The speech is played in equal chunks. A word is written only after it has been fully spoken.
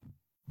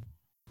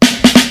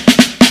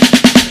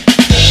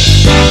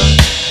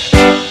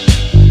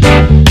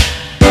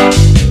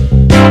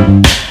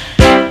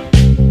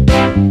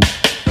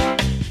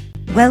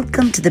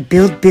Welcome to the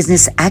Build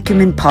Business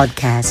Acumen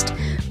podcast,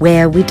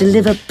 where we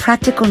deliver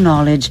practical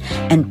knowledge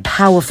and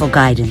powerful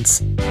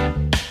guidance.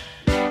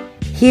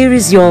 Here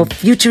is your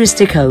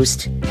futuristic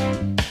host,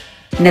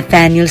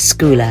 Nathaniel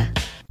Schooler.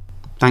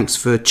 Thanks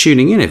for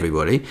tuning in,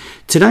 everybody.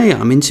 Today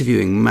I'm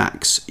interviewing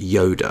Max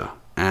Yoder,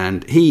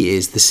 and he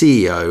is the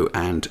CEO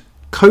and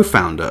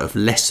co-founder of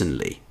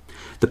Lessonly,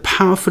 the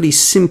powerfully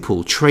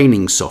simple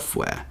training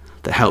software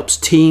that helps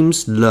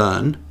teams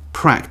learn,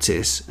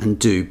 practice and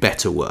do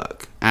better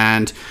work.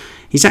 And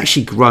he's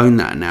actually grown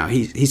that now.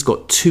 He's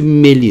got 2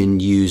 million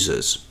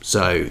users,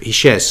 so he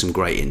shares some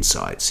great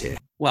insights here.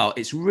 Well,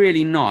 it's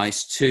really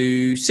nice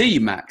to see you,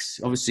 Max.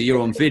 Obviously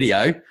you're on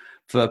video.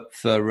 For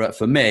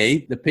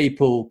me, the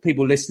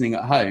people listening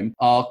at home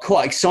are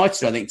quite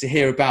excited, I think, to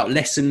hear about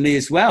Lessonly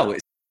as well.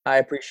 I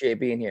appreciate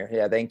being here.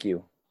 Yeah, thank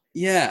you.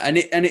 Yeah, and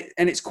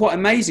it's quite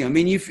amazing. I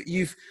mean,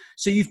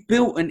 you've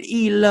built an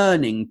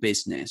e-learning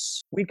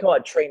business. We call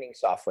it training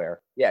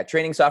software. Yeah,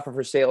 training software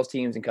for sales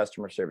teams and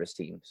customer service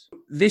teams.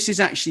 This is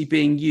actually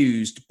being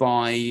used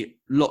by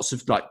lots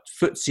of like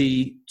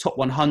FTSE top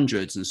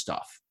 100s and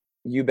stuff.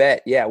 You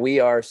bet. Yeah, we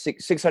are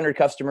 600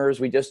 customers.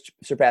 We just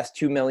surpassed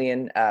 2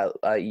 million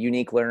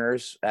unique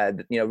learners.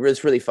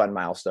 It's really fun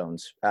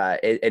milestones.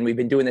 And we've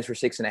been doing this for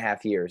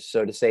 6.5 years.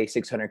 So to say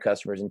 600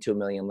 customers and 2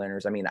 million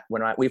learners, I mean,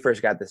 when we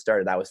first got this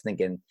started, I was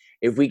thinking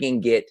if we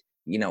can get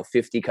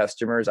 50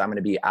 customers, I'm going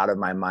to be out of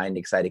my mind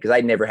excited because I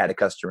never had a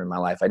customer in my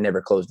life. I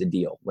never closed a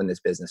deal when this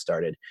business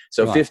started.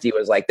 So right. 50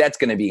 was like, that's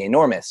going to be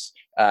enormous.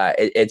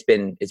 It's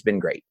been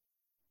great.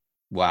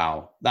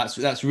 Wow,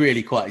 that's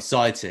really quite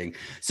exciting.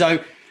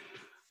 So.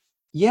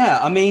 Yeah,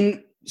 I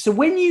mean, so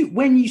when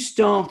you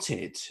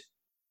started,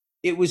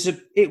 it was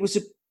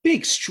a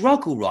big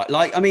struggle, right?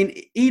 Like, I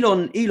mean,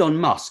 Elon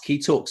Musk, he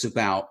talks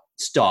about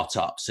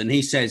startups, and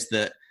he says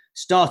that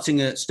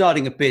starting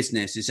a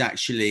business is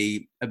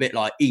actually a bit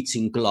like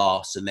eating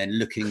glass and then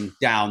looking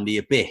down the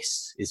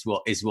abyss is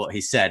what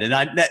he said, and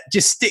that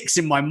just sticks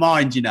in my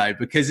mind,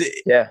 because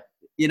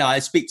I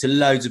speak to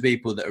loads of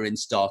people that are in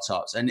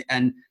startups,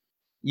 and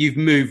you've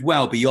moved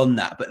well beyond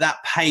that, but that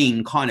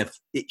pain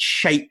it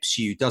shapes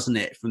you, doesn't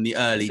it, from the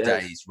early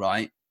days,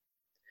 right?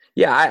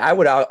 Yeah, I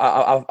would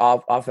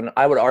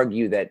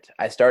argue that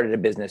I started a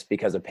business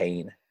because of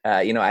pain.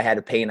 I had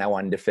a pain I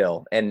wanted to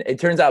fill, and it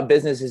turns out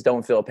businesses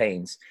don't fill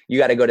pains. You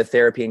got to go to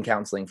therapy and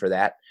counseling for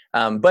that,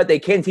 but they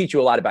can teach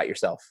you a lot about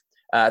yourself.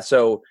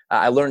 So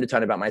I learned a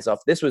ton about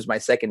myself. This was my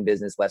second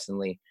business,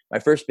 Lessonly. My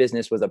first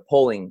business was a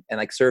polling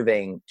and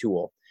surveying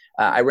tool.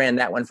 I ran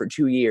that one for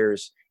 2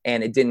 years.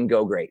 And it didn't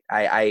go great.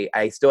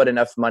 I still had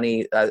enough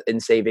money in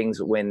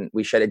savings when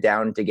we shut it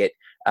down to get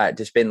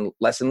to spin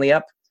Lessonly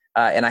up.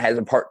 And I had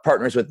some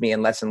partners with me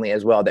in Lessonly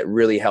as well that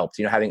really helped,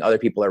 having other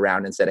people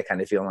around instead of kind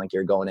of feeling like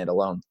you're going it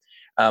alone.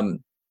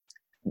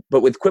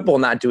 But with Quipple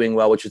not doing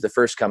well, which was the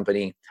first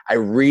company, I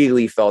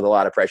really felt a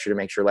lot of pressure to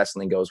make sure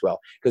Lessonly goes well.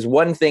 Because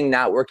one thing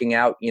not working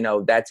out,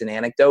 that's an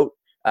anecdote.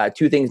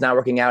 2 things not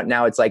working out.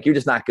 Now it's like, you're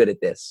just not good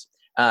at this.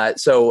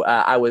 So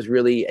I was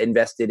really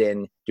invested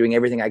in doing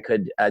everything I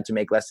could to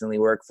make Lessonly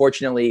work.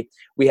 Fortunately,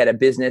 we had a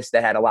business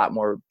that had a lot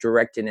more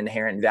direct and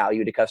inherent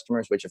value to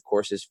customers, which of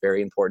course is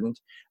very important.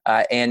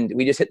 And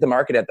we just hit the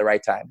market at the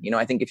right time.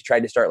 I think if you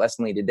tried to start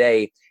Lessonly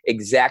today,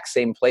 exact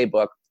same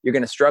playbook, you're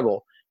going to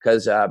struggle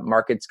because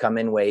markets come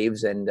in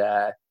waves and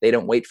they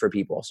don't wait for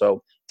people.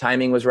 So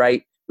timing was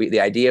right.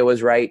 The idea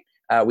was right.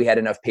 We had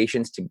enough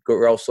patience to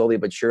grow slowly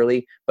but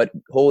surely. But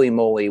holy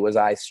moly, was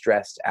I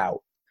stressed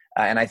out.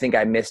 And I think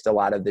I missed a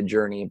lot of the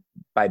journey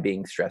by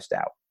being stressed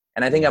out.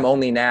 And I think I'm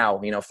only now,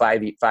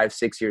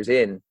 6 years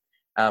in,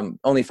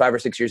 only 5 or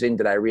 6 years in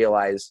did I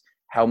realize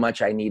how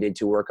much I needed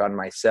to work on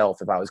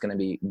myself if I was going to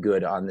be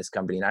good on this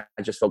company, not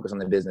just focus on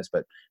the business,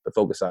 but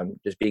focus on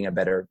just being a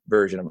better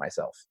version of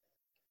myself.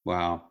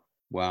 Wow.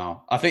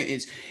 I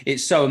think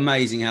it's so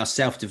amazing how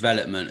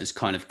self-development has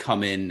kind of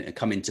come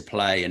into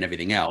play and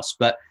everything else.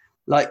 But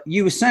like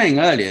you were saying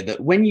earlier, that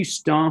when you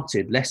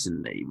started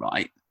Lessonly,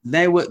 right,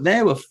 there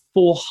were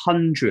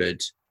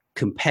 400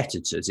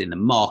 competitors in the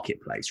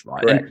marketplace,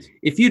 right? Correct. And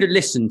if you'd have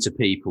listened to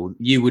people,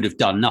 you would have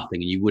done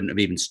nothing and you wouldn't have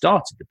even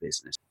started the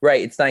business.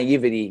 Right. It's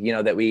naivety,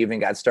 that we even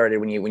got started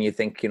when you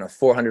think,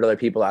 400 other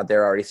people out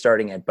there are already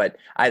starting it. But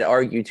I'd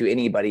argue to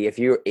anybody, if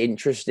you're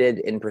interested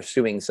in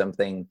pursuing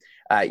something,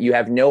 you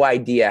have no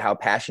idea how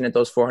passionate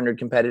those 400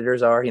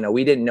 competitors are.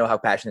 We didn't know how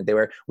passionate they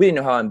were. We didn't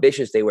know how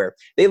ambitious they were.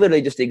 They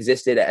literally just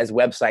existed as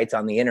websites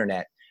on the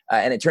internet.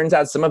 And it turns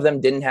out some of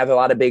them didn't have a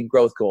lot of big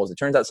growth goals. It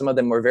turns out some of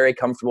them were very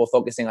comfortable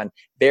focusing on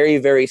very,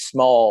 very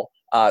small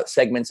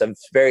segments of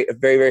very,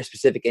 very, very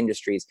specific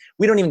industries.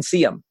 We don't even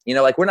see them.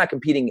 We're not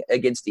competing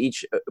against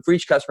for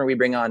each customer we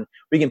bring on,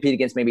 we compete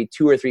against maybe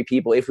 2 or 3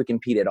 people if we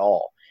compete at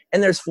all.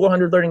 And there's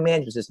 400 learning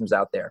management systems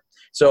out there.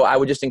 So I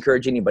would just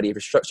encourage anybody,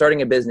 if you're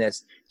starting a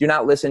business, do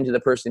not listen to the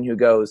person who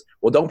goes,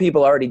 well, don't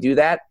people already do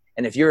that?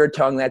 And if you're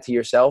telling that to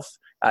yourself,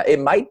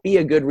 it might be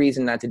a good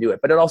reason not to do it,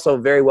 but it also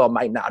very well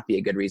might not be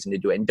a good reason to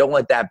do it. And don't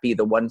let that be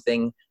the one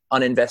thing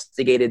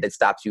uninvestigated that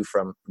stops you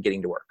from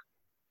getting to work.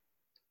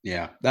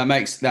 Yeah, that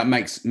makes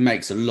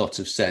a lot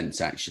of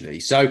sense, actually.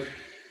 So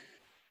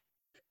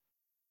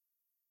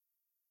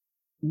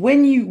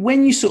when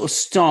you sort of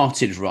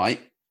started,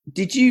 right,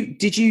 did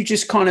you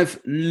just kind of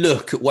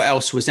look at what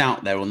else was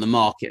out there on the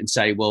market and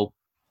say, well,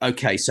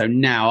 okay, so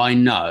now I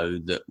know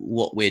that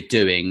what we're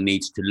doing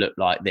needs to look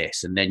like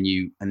this, and then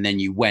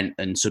you went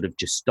and sort of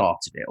just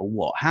started it, or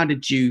what? How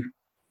did you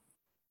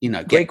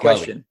get Great going?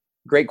 question.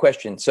 Great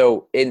question.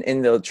 So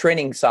in the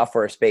training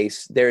software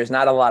space, there is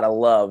not a lot of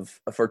love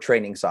for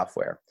training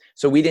software.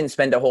 So we didn't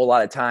spend a whole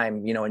lot of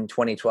time, in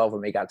 2012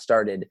 when we got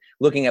started,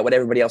 looking at what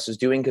everybody else was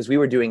doing, because we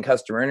were doing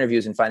customer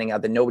interviews and finding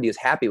out that nobody was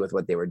happy with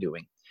what they were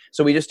doing.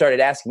 So we just started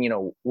asking,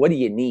 what do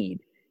you need?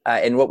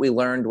 And what we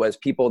learned was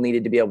people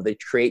needed to be able to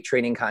create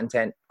training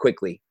content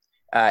quickly.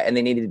 And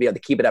they needed to be able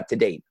to keep it up to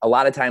date. A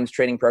lot of times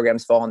training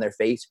programs fall on their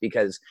face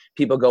because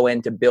people go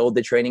in to build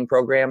the training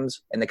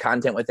programs and the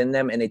content within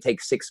them, and they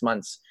take 6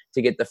 months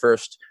to get the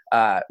first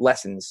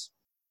lessons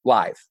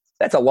live.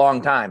 That's a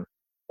long time.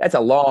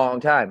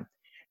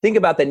 Think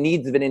about the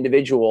needs of an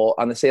individual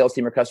on the sales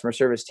team or customer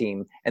service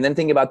team, and then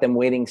think about them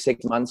waiting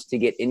 6 months to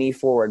get any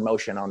forward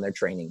motion on their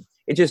training.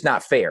 It's just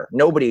not fair.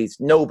 Nobody's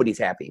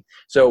happy.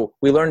 So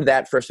we learned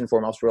that first and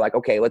foremost. We're like,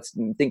 okay, let's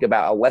think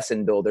about a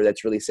lesson builder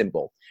that's really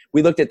simple.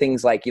 We looked at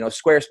things like,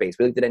 Squarespace.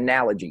 We looked at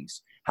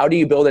analogies. How do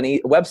you build a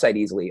website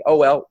easily? Oh,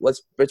 well,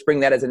 let's bring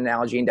that as an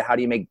analogy into how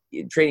do you make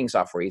training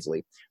software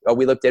easily.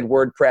 We looked at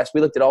WordPress. We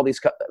looked at all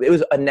these. It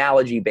was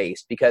analogy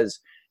based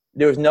because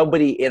there was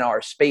nobody in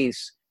our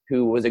space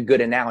who was a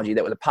good analogy,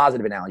 that was a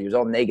positive analogy. It was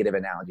all negative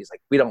analogies.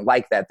 Like, we don't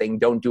like that thing.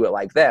 Don't do it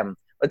like them.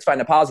 Let's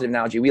find a positive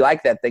analogy. We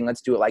like that thing.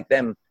 Let's do it like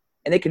them.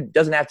 And it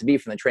doesn't have to be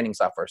from the training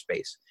software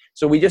space.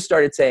 So we just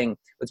started saying,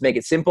 let's make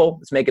it simple.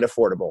 Let's make it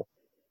affordable.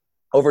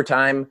 Over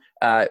time,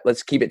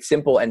 let's keep it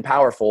simple and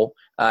powerful.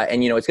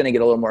 And it's going to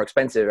get a little more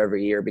expensive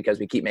every year because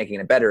we keep making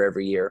it better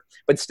every year.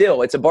 But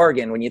still, it's a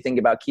bargain when you think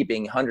about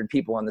keeping 100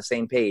 people on the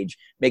same page,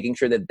 making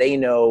sure that they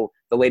know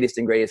the latest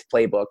and greatest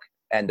playbook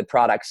and the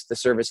products, the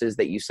services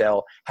that you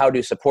sell, how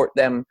to support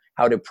them,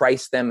 how to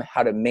price them,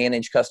 how to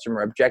manage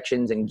customer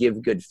objections and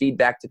give good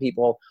feedback to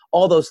people.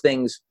 All those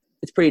things,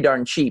 it's pretty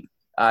darn cheap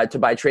to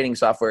buy training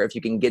software if you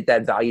can get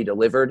that value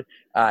delivered.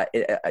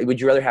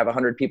 Would you rather have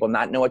 100 people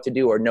not know what to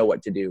do or know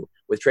what to do?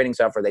 With training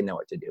software, they know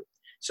what to do.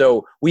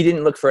 So we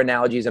didn't look for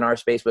analogies in our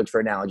space, we looked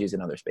for analogies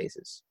in other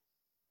spaces.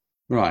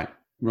 Right.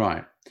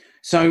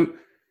 So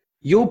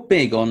you're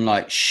big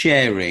on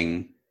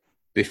sharing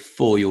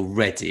before you're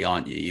ready,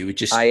 aren't you? You were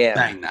just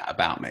saying that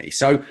about me.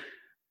 So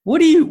what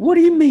do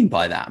you mean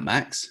by that,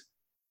 Max?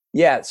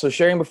 Yeah. So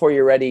sharing before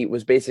you're ready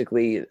was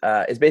basically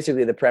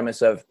the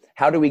premise of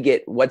how do we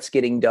get what's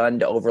getting done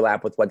to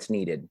overlap with what's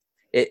needed.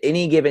 At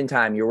any given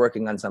time you're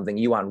working on something,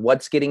 you want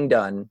what's getting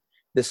done,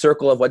 the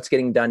circle of what's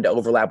getting done to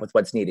overlap with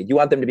what's needed. You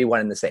want them to be one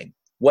and the same.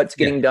 What's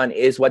getting done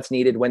is what's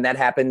needed. When that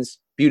happens,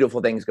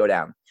 beautiful things go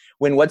down.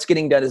 When what's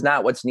getting done is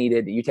not what's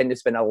needed, you tend to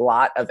spend a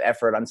lot of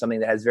effort on something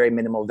that has very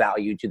minimal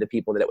value to the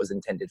people that it was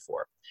intended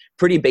for.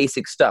 Pretty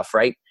basic stuff,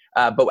 right?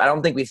 But I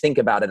don't think we think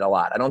about it a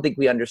lot. I don't think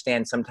we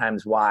understand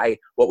sometimes why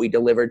what we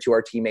deliver to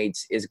our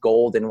teammates is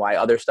gold and why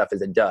other stuff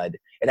is a dud.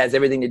 It has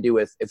everything to do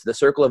with if the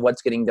circle of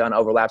what's getting done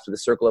overlaps with the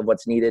circle of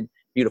what's needed,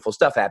 beautiful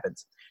stuff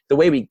happens. The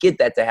way we get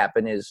that to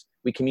happen is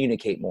we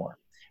communicate more.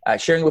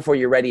 Sharing before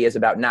you're ready is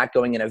about not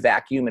going in a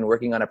vacuum and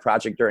working on a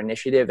project or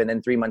initiative and then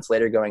 3 months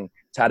later going,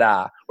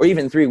 ta-da, or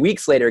even 3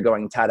 weeks later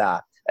going, ta-da.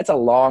 That's a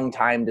long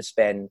time to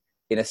spend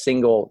in a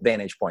single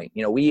vantage point.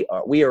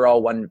 We are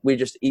all one, we're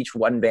just each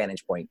one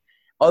vantage point.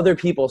 Other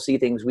people see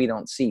things we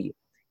don't see.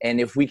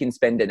 And if we can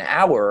spend an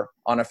hour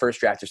on a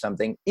first draft or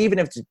something, even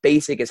if it's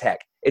basic as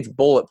heck, it's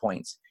bullet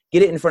points,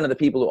 get it in front of the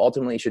people who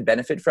ultimately should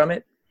benefit from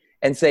it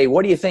and say,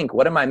 what do you think?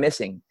 What am I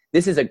missing?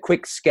 This is a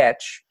quick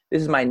sketch. This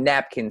is my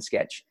napkin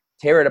sketch.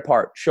 Tear it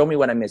apart. Show me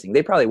what I'm missing.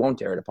 They probably won't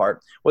tear it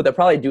apart. What they'll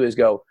probably do is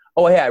go,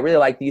 oh, hey, I really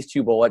like these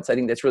 2 bullets. I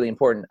think that's really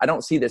important. I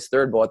don't see this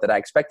 3rd bullet that I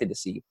expected to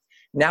see.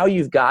 Now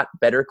you've got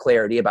better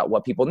clarity about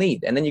what people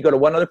need. And then you go to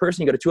one other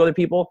person, you go to 2 other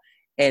people,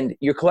 and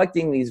you're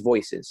collecting these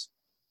voices.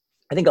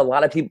 I think a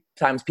lot of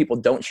times people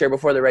don't share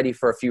before they're ready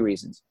for a few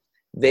reasons.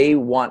 They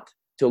want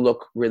to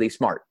look really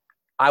smart.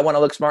 I want to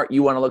look smart.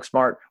 You want to look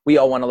smart. We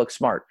all want to look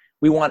smart.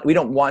 We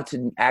don't want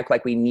to act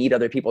like we need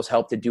other people's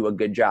help to do a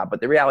good job.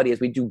 But the reality is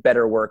we do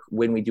better work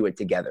when we do it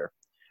together.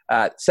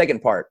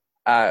 Second part,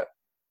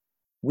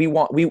 we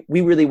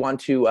really want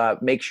to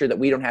make sure that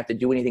we don't have to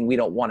do anything we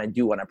don't want to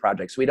do on a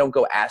project. So we don't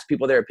go ask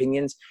people their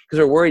opinions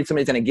because we're worried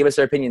somebody's going to give us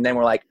their opinion. Then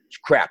we're like,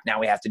 crap, now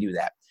we have to do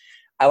that.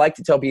 I like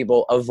to tell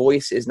people a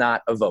voice is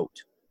not a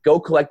vote. Go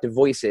collect the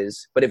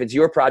voices, but if it's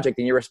your project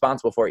and you're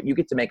responsible for it, you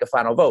get to make a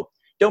final vote.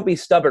 Don't be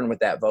stubborn with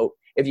that vote.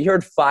 If you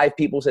heard 5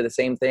 people say the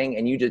same thing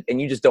and you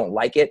just don't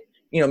like it,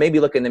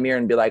 maybe look in the mirror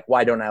and be like,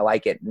 why don't I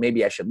like it?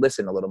 Maybe I should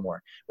listen a little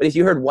more. But if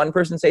you heard one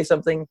person say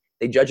something,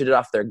 they judged it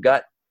off their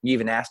gut. You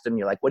even asked them,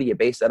 you're like, what do you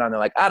base that on? They're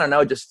like, I don't know,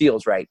 it just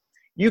feels right.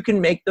 You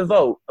can make the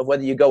vote of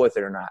whether you go with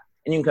it or not.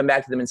 And you can come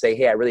back to them and say,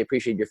 hey, I really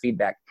appreciate your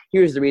feedback.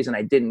 Here's the reason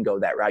I didn't go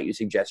that route you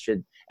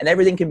suggested. And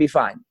everything can be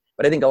fine.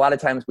 But I think a lot of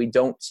times we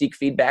don't seek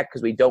feedback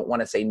because we don't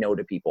want to say no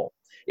to people.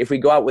 If we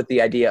go out with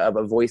the idea of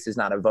a voice is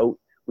not a vote,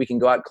 we can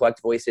go out and collect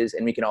voices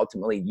and we can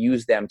ultimately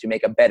use them to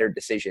make a better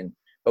decision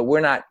but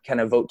we're not kind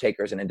of vote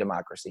takers in a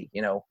democracy.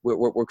 You know,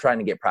 we're trying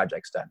to get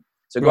projects done.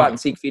 So go Right. out and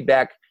seek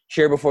feedback,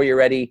 share before you're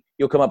ready.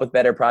 You'll come up with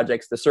better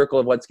projects. The circle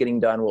of what's getting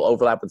done will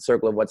overlap with the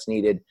circle of what's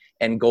needed,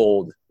 and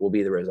gold will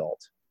be the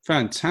result.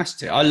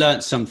 Fantastic. I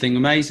learned something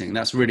amazing.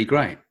 That's really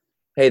great.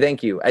 Hey,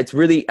 thank you. It's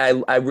really,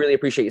 I really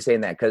appreciate you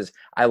saying that, because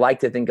I like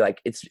to think like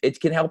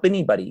it can help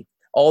anybody.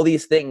 All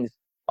these things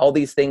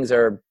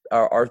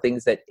are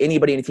things that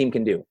anybody in a team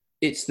can do.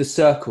 It's the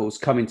circles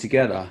coming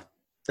together.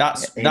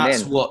 That's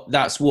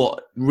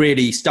what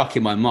really stuck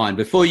in my mind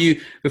before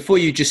you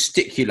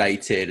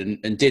gesticulated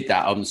and did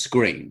that on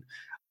screen.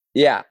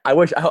 Yeah, I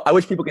wish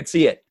people could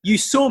see it. You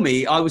saw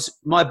me.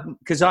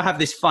 Because I have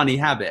this funny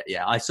habit.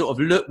 Yeah, I sort of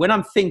look when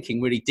I'm thinking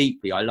really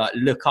deeply. I like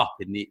look up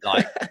in the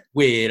like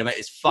weird. I mean,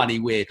 it's funny,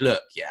 weird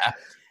look. Yeah,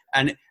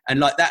 and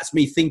like that's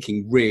me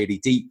thinking really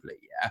deeply.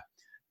 Yeah,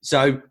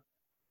 so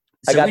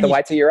I got the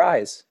whites of your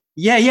eyes.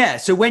 Yeah.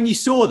 So when you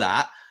saw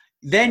that,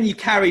 then you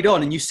carried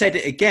on and you said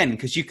it again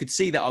because you could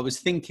see that I was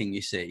thinking,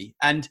 you see.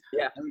 And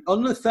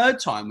on the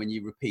third time when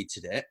you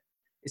repeated it,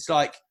 it's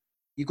like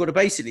you've got to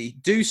basically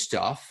do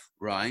stuff,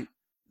 right,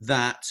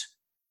 that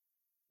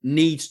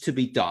needs to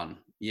be done.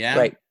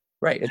 Yeah.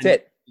 Right. That's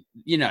it.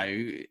 You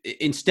know,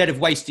 instead of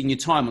wasting your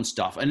time on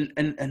stuff.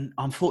 And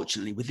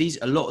unfortunately with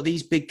a lot of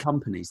these big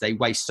companies, they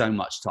waste so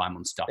much time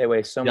on stuff. They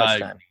waste so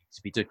much time.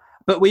 To be doing.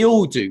 But we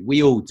all do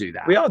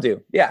that. We all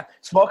do. Yeah.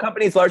 Small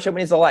companies, large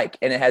companies alike.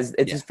 And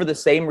it's just for the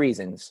same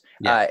reasons.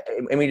 Yeah.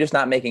 And we're just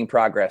not making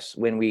progress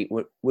when we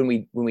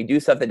do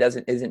stuff that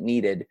isn't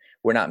needed.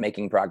 We're not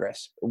making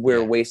progress.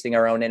 We're wasting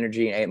our own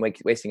energy and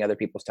wasting other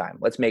people's time.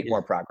 Let's make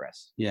more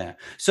progress. Yeah.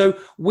 So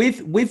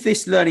with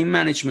this learning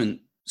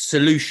management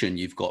solution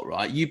you've got,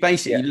 right, you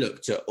basically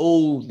looked at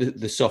all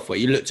the software.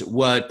 You looked at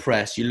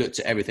WordPress, you looked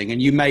at everything,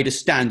 and you made a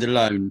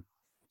standalone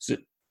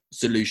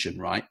solution,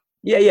 right?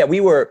 Yeah. We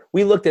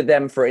looked at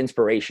them for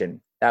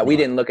inspiration. We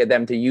didn't look at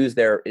them to use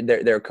their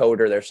code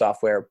or their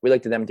software. We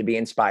looked at them to be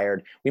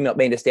inspired. We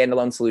made a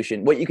standalone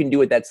solution. What you can do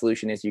with that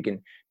solution is you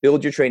can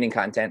build your training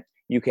content.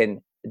 You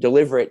can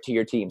deliver it to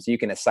your team. So you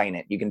can assign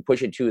it. You can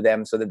push it to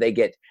them so that they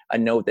get a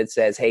note that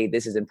says, hey,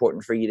 this is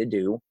important for you to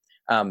do.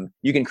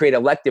 You can create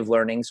elective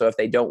learning. So if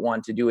they don't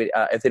want to do it,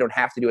 if they don't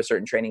have to do a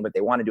certain training, but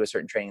they want to do a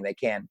certain training, they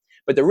can.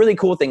 But the really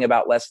cool thing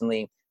about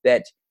Lessonly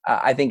that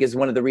I think is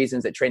one of the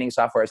reasons that training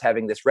software is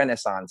having this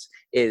renaissance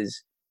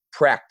is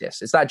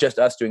practice. It's not just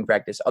us doing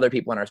practice. Other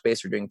people in our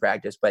space are doing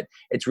practice, but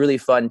it's really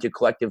fun to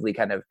collectively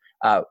kind of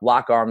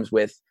lock arms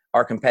with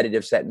our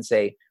competitive set and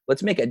say,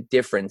 let's make a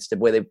difference to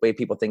the way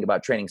people think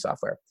about training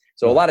software.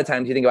 So a lot of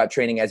times you think about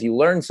training as you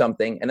learn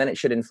something, and then it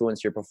should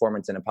influence your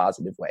performance in a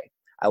positive way.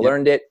 I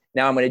learned it.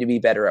 Now I'm going to be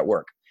better at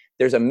work.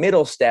 There's a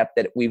middle step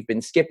that we've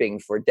been skipping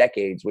for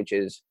decades, which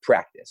is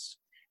practice.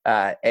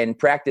 And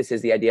practice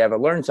is the idea of I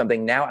learned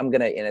something. Now I'm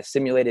going to, in a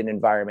simulated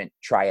environment,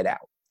 try it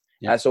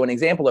out. So an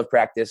example of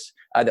practice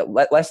that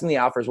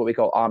Lessonly offers what we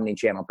call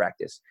omni-channel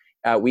practice.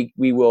 We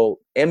will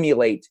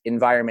emulate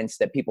environments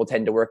that people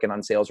tend to work in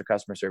on sales or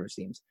customer service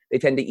teams. They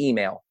tend to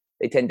email.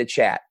 They tend to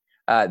chat.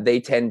 They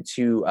tend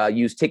to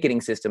use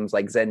ticketing systems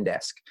like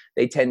Zendesk.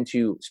 They tend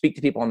to speak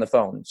to people on the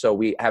phone. So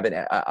we have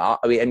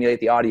we emulate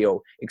the audio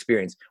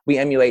experience. We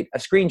emulate a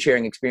screen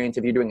sharing experience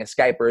if you're doing a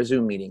Skype or a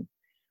Zoom meeting.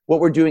 What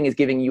we're doing is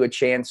giving you a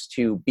chance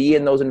to be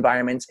in those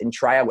environments and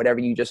try out whatever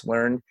you just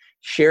learned.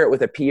 Share it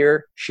with a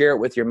peer. Share it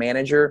with your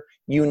manager.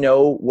 You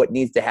know what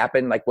needs to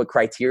happen, like what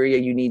criteria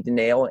you need to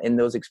nail in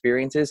those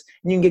experiences.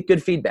 And you can get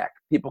good feedback.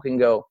 People can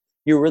go,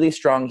 you're really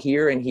strong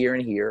here and here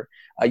and here.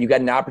 You got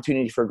an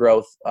opportunity for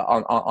growth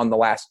on the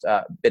last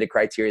bit of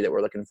criteria that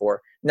we're looking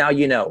for. Now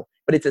you know,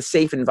 but it's a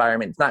safe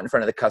environment. It's not in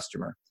front of the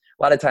customer.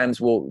 A lot of times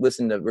we'll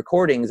listen to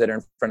recordings that are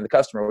in front of the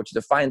customer, which is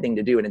a fine thing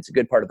to do, and it's a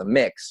good part of the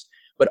mix.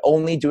 But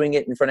only doing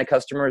it in front of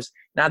customers,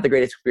 not the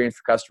greatest experience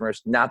for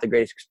customers, not the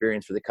greatest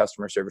experience for the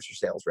customer service or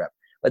sales rep.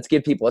 Let's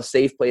give people a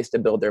safe place to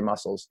build their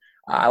muscles.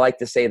 I like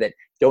to say that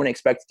don't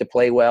expect to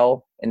play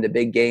well in the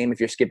big game if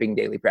you're skipping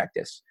daily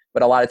practice.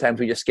 But a lot of times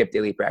we just skip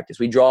daily practice.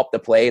 We draw up the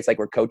play. It's like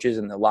we're coaches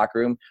in the locker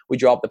room. We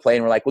draw up the play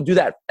and we're like, we'll do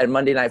that at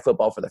Monday Night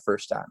Football for the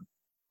first time.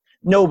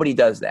 Nobody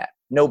does that.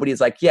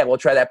 Nobody's like, yeah, we'll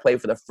try that play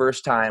for the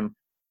first time,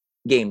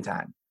 game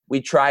time. We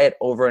try it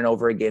over and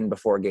over again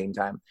before game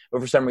time. But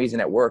for some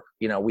reason at work,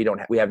 we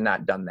have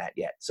not done that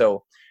yet.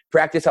 So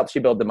practice helps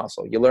you build the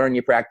muscle. You learn,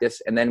 you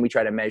practice, and then we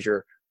try to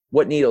measure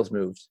what needles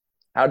moved.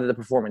 How did the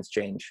performance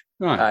change?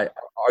 Right.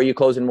 Are you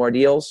closing more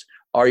deals?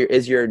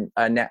 Is your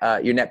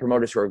net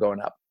promoter score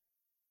going up?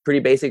 Pretty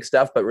basic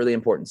stuff, but really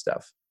important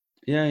stuff.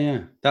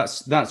 Yeah.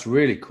 That's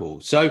really cool.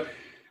 So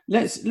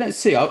let's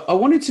see. I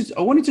wanted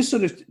to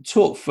sort of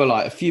talk for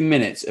like a few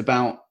minutes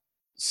about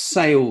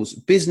sales,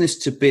 business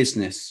to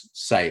business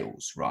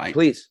sales, right?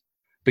 Please.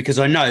 Because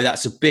I know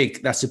that's a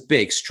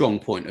big strong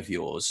point of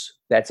yours.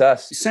 That's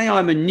us. Say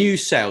I'm a new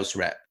sales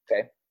rep.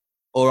 Okay.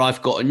 Or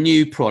I've got a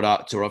new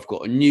product or I've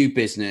got a new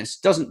business.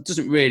 Doesn't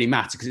really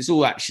matter because it's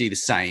all actually the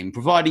same,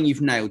 providing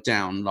you've nailed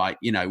down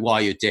why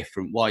you're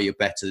different, why you're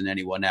better than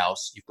anyone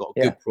else. You've got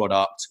a good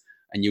product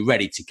and you're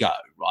ready to go,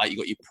 right? You've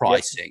got your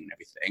pricing and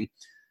everything.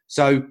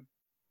 So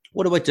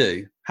what do I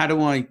do? How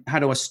do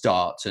I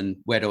start, and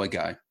where do I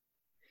go?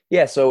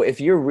 Yeah. So if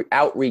you're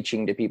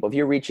outreaching to people, if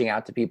you're reaching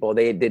out to people,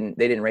 they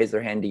didn't raise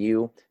their hand to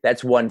you.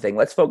 That's one thing.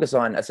 Let's focus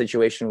on a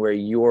situation where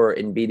you're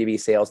in B2B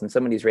sales and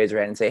somebody's raised their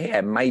hand and say, hey,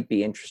 I might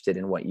be interested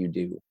in what you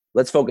do.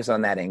 Let's focus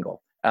on that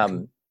angle.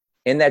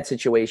 In that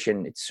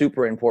situation, it's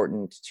super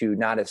important to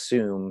not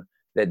assume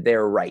that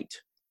they're right.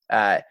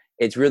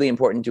 It's really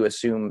important to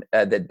assume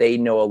that they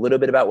know a little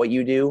bit about what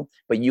you do,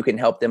 but you can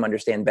help them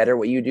understand better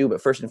what you do.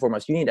 But first and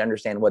foremost, you need to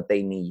understand what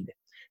they need.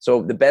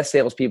 So the best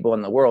salespeople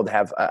in the world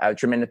have a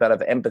tremendous amount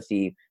of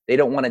empathy. They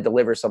don't want to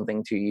deliver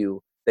something to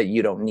you that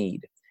you don't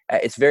need.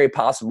 It's very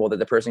possible that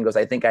the person goes,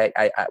 I think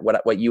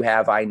what you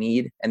have, I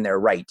need, and they're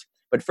right.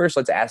 But first,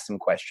 let's ask some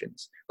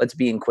questions. Let's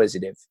be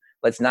inquisitive.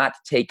 Let's not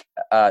take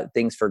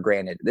things for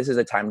granted. This is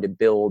a time to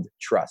build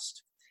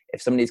trust.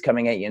 If somebody's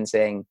coming at you and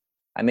saying,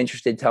 I'm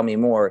interested, tell me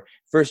more.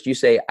 First, you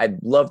say,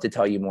 I'd love to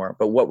tell you more.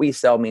 But what we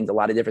sell means a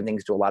lot of different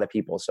things to a lot of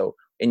people. So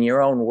in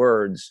your own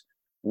words,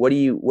 what are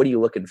you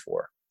looking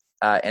for?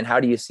 And how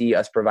do you see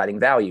us providing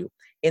value?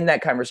 In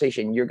that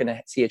conversation, you're going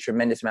to see a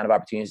tremendous amount of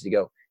opportunities to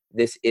go,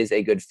 this is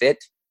a good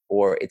fit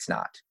or it's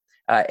not.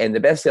 And the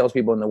best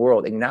salespeople in the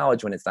world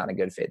acknowledge when it's not a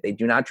good fit. They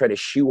do not try to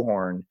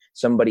shoehorn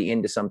somebody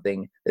into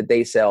something that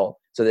they sell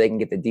so that they can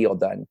get the deal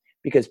done,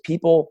 because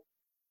people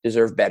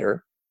deserve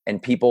better,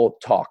 and people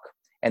talk,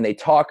 and they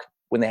talk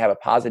when they have a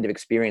positive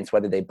experience,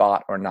 whether they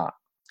bought or not.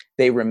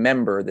 They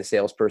remember the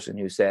salesperson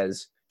who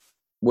says,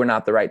 we're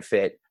not the right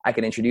fit. I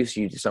can introduce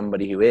you to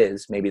somebody who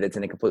is, maybe that's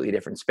in a completely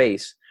different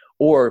space,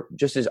 or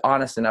just is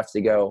honest enough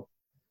to go,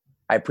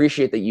 I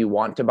appreciate that you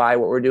want to buy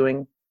what we're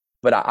doing,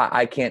 but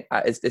I can't,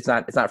 it's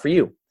not for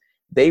you.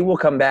 They will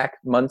come back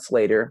months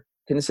later,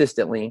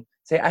 consistently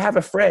say, I have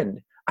a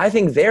friend. I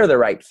think they're the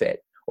right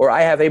fit. Or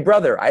I have a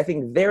brother. I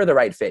think they're the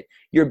right fit.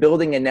 You're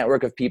building a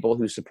network of people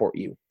who support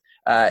you.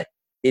 It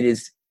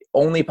is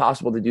only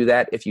possible to do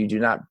that if you do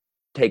not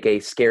take a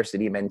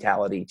scarcity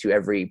mentality to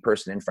every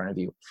person in front of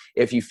you.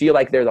 If you feel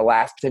like they're the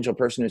last potential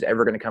person who's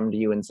ever going to come to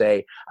you and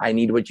say, I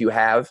need what you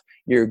have,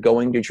 you're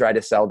going to try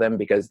to sell them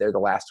because they're the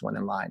last one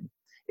in line.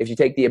 If you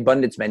take the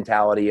abundance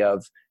mentality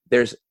of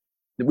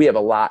we have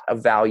a lot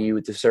of value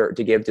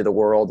to give to the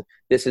world.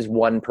 This is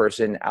one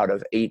person out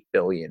of 8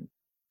 billion.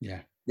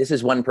 Yeah. This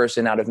is one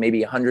person out of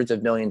maybe hundreds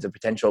of millions of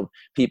potential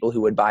people who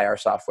would buy our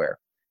software.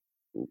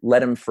 Let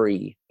them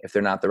free if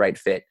they're not the right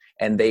fit,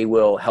 and they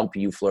will help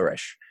you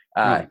flourish.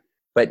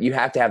 But you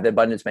have to have the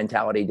abundance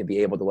mentality to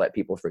be able to let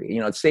people free.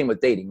 It's the same with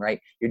dating, right?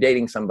 You're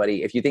dating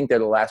somebody. If you think they're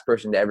the last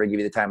person to ever give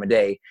you the time of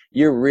day,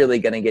 you're really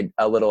going to get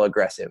a little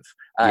aggressive.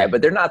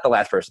 But they're not the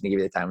last person to give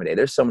you the time of day.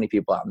 There's so many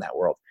people out in that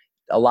world.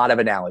 A lot of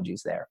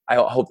analogies there. I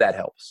hope that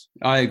helps.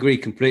 I agree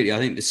completely. I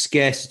think the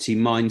scarcity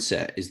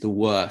mindset is the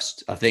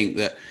worst. I think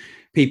that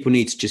people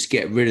need to just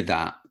get rid of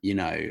that.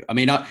 I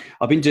mean,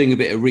 I've been doing a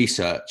bit of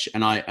research,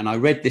 and I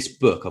read this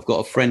book. I've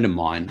got a friend of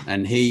mine,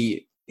 and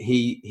he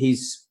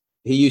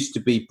used to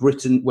be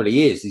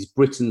he's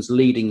Britain's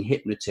leading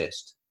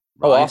hypnotist.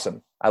 Right? Oh,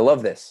 awesome. I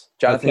love this.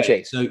 Jonathan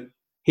Chase. So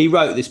he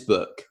wrote this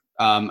book,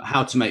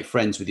 How to Make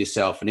Friends with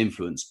Yourself and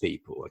Influence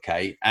People.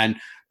 Okay.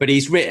 But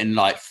he's written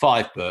like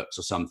 5 books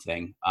or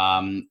something.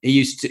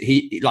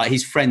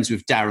 He's friends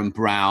with Darren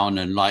Brown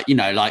and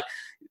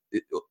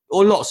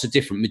or lots of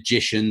different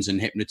magicians and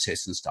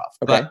hypnotists and stuff.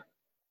 Okay.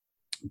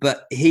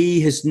 But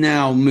he has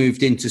now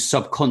moved into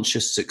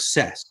subconscious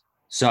success.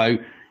 So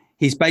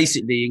he's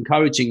basically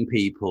encouraging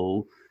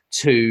people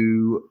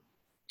to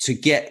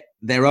get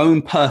their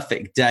own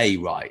perfect day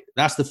right.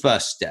 That's the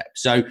first step.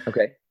 So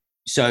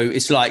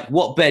it's like,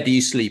 what bed are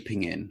you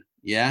sleeping in?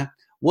 Yeah.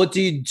 What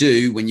do you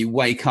do when you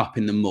wake up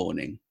in the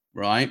morning?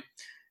 Right.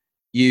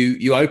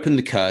 You open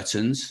the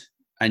curtains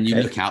and you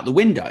look out the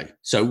window.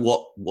 So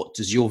what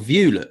does your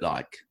view look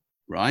like?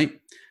 Right.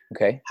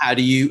 Okay. How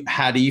do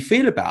you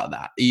feel about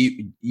that?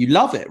 You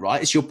love it,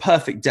 right? It's your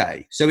perfect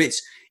day. So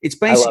it's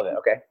basically, I love it.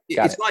 Okay.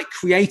 It's like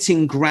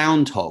creating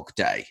Groundhog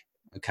Day.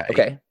 Okay.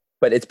 Okay.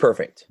 But it's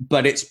perfect.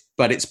 But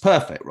it's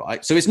perfect,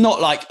 right? So it's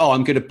not like, oh,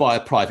 I'm going to buy a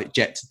private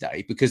jet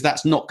today, because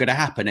that's not going to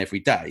happen every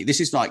day.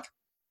 This is like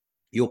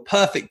your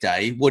perfect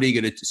day. What are you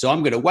going to do? So I'm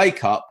going to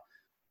wake up.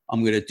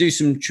 I'm going to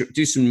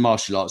do some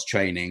martial arts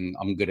training.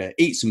 I'm going to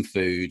eat some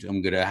food.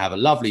 I'm going to have a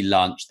lovely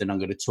lunch. Then I'm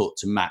going to talk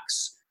to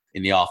Max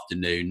in the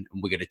afternoon,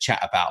 and we're going to chat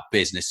about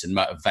business and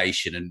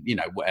motivation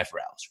and, whatever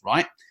else.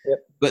 Right. Yep.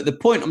 But the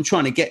point I'm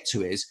trying to get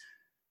to is,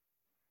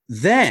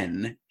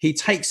 then he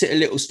takes it a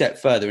little step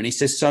further and he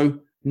says, so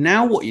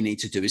now what you need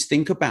to do is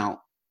think about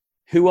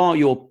who are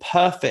your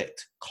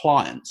perfect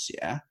clients.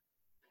 Yeah.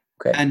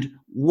 Okay. And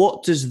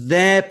what does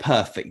their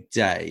perfect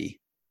day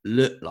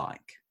look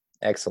like?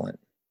 Excellent.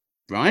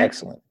 Right.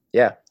 Excellent.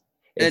 Yeah.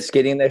 It's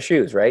getting in their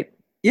shoes, right?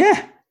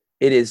 Yeah.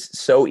 It is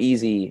so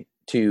easy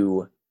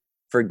to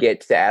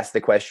forget to ask the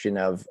question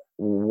of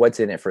what's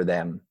in it for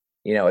them.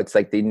 It's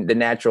like the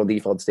natural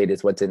default state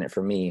is what's in it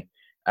for me.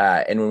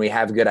 And when we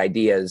have good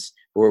ideas,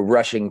 we're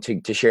rushing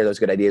to share those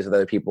good ideas with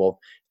other people,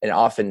 and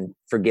often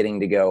forgetting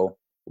to go,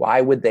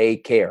 why would they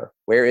care?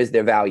 Where is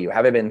their value?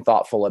 Have I been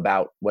thoughtful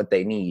about what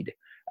they need?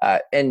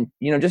 And,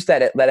 just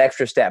that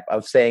extra step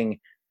of saying,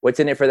 what's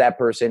in it for that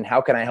person?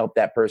 How can I help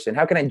that person?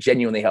 How can I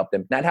genuinely help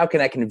them? Not how can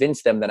I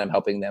convince them that I'm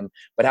helping them,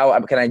 but how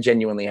can I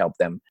genuinely help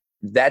them?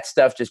 That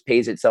stuff just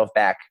pays itself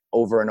back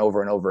over and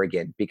over and over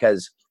again,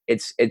 because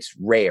it's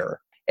rare.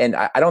 And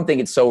I don't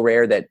think it's so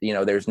rare that,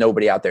 there's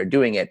nobody out there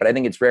doing it, but I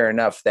think it's rare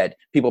enough that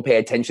people pay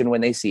attention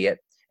when they see it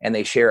and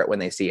they share it when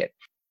they see it.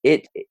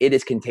 It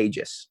is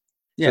contagious.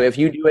 Yeah. So if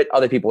you do it,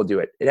 other people will do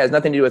it. It has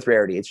nothing to do with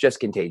rarity. It's just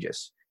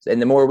contagious.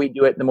 And the more we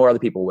do it, the more other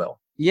people will.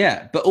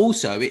 Yeah. But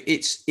also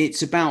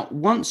it's about,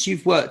 once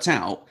you've worked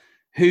out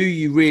who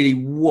you really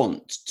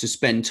want to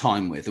spend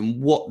time with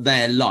and what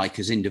they're like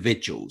as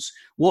individuals,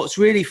 what's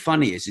really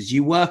funny is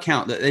you work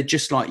out that they're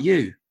just like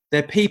you.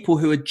 They're people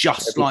who are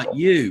just like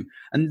you.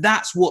 And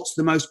that's what's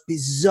the most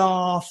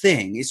bizarre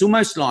thing. It's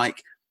almost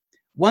like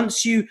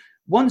once you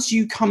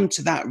come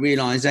to that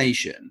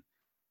realization,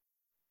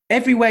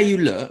 everywhere you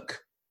look,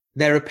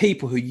 there are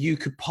people who you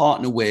could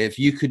partner with,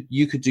 you could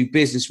do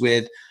business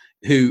with,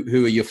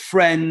 who are your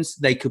friends.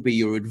 They could be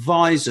your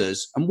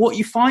advisors. And what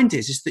you find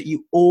is that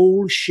you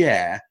all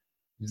share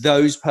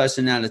those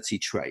personality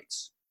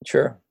traits.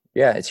 Sure.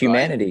 Yeah. It's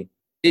humanity.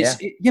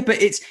 Right?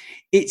 But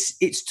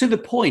it's to the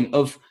point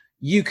of,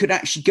 you could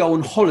actually go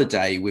on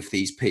holiday with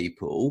these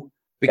people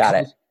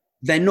because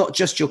they're not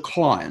just your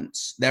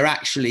clients. They're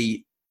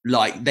actually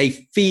like, they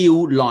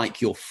feel like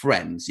your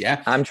friends.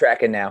 Yeah. I'm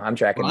tracking now.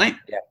 Right?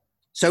 Yeah.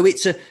 So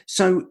it's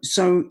so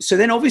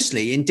then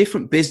obviously in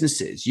different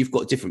businesses, you've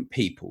got different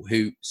people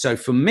so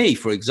for me,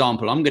 for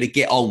example, I'm going to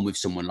get on with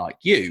someone like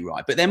you,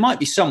 right? But there might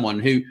be someone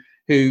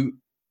who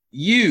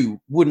you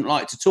wouldn't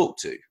like to talk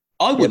to.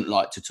 I wouldn't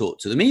like to talk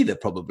to them either,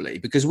 probably,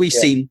 because we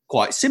seem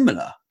quite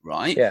similar,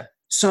 right? Yeah.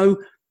 So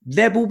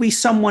there will be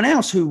someone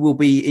else who will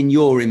be in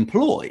your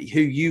employ,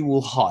 who you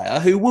will hire,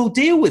 who will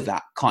deal with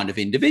that kind of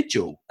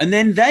individual. And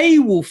then they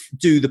will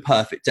do the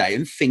perfect day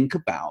and think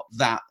about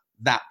that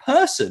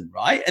person,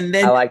 right? And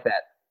then I like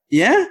that.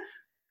 Yeah?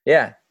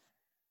 Yeah.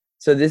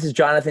 So this is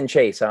Jonathan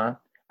Chase, huh?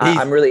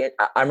 I'm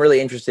really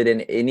interested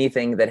in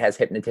anything that has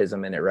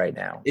hypnotism in it right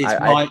now.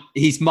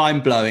 He's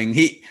mind blowing.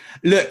 He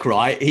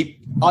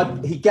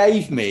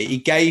gave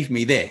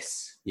me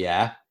this.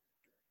 Yeah.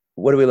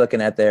 What are we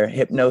looking at there?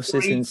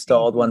 Hypnosis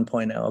Installed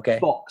 1.0. Okay.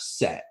 Box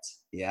set.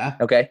 Yeah.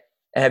 Okay.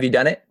 Have you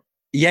done it?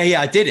 Yeah.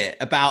 I did it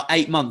about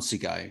 8 months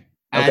ago.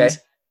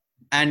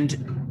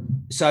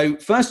 And so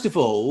first of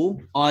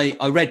all, I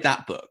read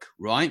that book,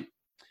 right?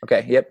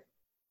 Okay. Yep.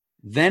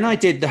 Then I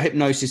did the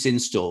Hypnosis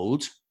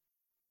Installed,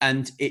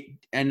 and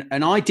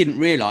I didn't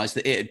realize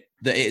that it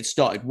had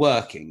started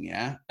working.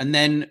 Yeah. And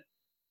then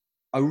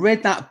I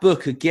read that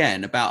book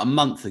again about a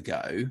month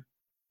ago,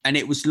 and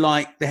it was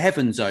like the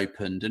heavens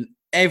opened, and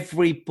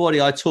everybody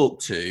I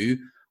talked to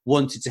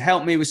wanted to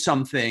help me with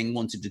something,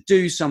 wanted to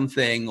do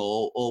something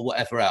or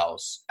whatever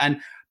else.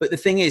 But the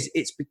thing is,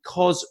 it's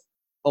because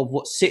of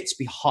what sits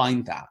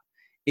behind that.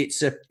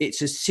 It's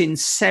a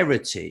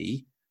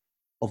sincerity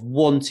of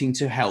wanting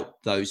to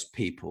help those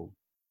people,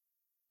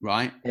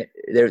 right?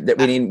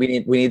 We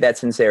need that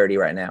sincerity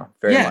right now,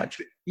 very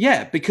much.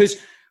 Yeah, because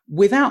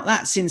without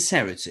that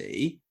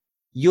sincerity,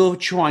 you're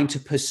trying to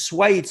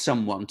persuade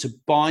someone to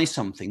buy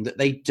something that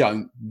they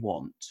don't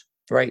want.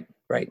 Right.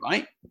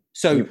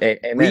 So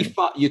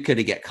you're going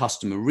to get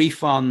customer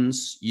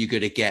refunds. You're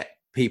going to get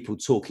people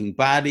talking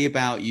badly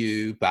about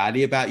you,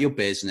 badly about your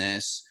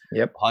business,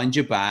 behind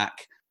your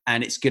back,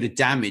 and it's going to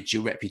damage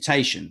your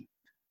reputation.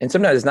 And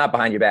sometimes it's not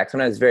behind your back.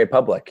 Sometimes it's very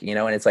public, and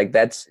it's like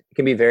it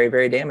can be very,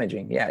 very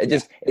damaging. Yeah,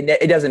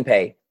 it doesn't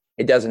pay.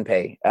 It doesn't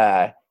pay.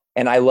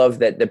 And I love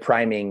that the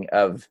priming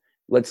of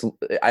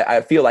I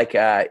feel like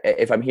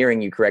if I'm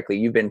hearing you correctly,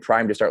 you've been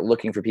primed to start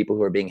looking for people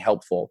who are being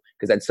helpful,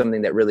 because that's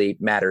something that really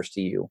matters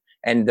to you.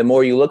 And the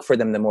more you look for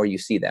them, the more you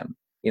see them.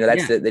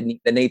 That's the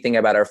neat thing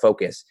about our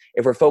focus.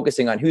 If we're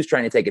focusing on who's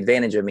trying to take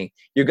advantage of me,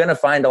 you're going to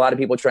find a lot of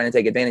people trying to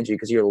take advantage of you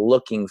because you're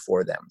looking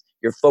for them.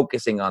 You're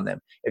focusing on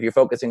them. If you're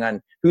focusing on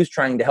who's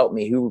trying to help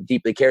me, who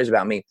deeply cares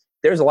about me,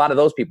 there's a lot of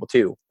those people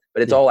too.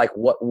 But it's all like,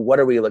 what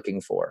are we looking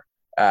for?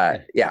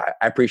 I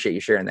appreciate you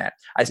sharing that.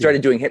 I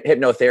started doing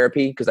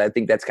hypnotherapy because I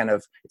think that's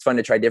it's fun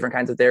to try different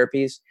kinds of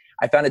therapies.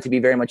 I found it to be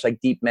very much like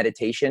deep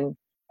meditation.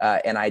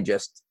 And I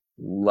just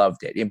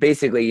loved it. And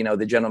basically,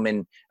 the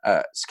gentleman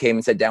came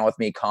and sat down with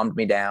me, calmed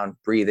me down,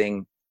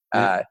 breathing.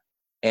 And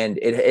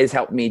it has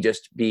helped me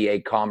just be a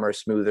calmer,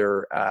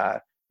 smoother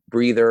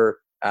breather.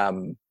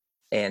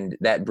 And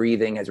that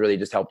breathing has really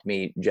just helped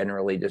me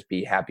generally just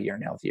be happier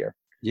and healthier.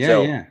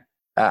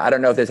 I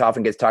don't know if this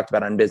often gets talked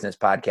about on business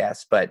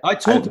podcasts, but I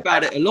talk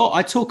about it a lot.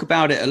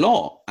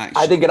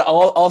 Actually, I think it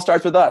all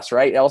starts with us,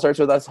 right? It all starts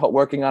with us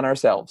working on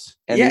ourselves.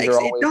 And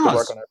it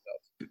does.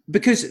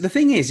 Because the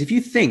thing is, if you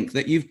think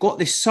that you've got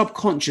this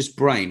subconscious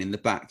brain in the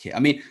back here, I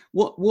mean,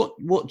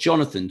 what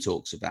Jonathan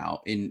talks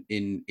about in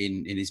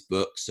his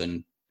books,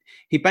 and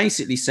he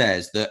basically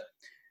says that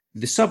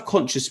the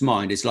subconscious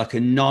mind is like a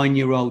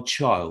 9-year-old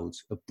child,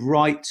 a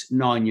bright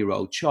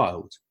 9-year-old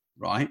child,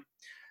 right?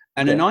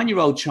 And a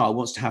 9-year-old child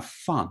wants to have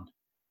fun.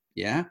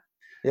 Yeah.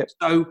 Yep.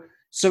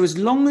 So as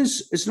long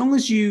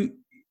as you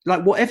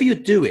like whatever you're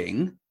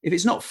doing, if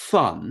it's not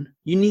fun,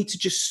 you need to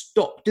just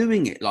stop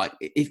doing it. Like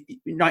if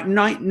like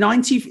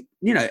 90,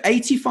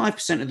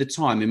 85% of the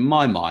time in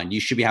my mind, you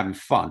should be having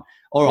fun.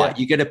 All right,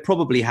 you're going to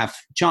probably have,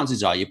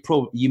 chances are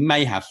you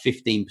may have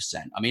 15%.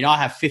 I mean, I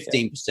have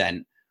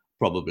 15%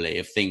 probably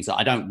of things that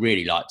I don't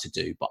really like to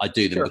do, but I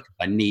do them because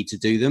I need to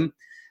do them,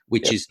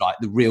 which is like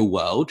the real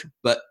world.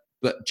 But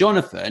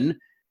Jonathan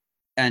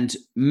and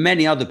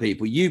many other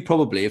people, you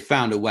probably have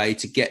found a way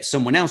to get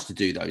someone else to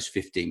do those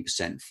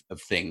 15% of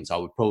things. I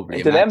would probably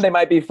imagine. To them, they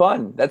might be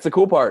fun. That's the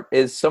cool part,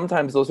 is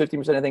sometimes those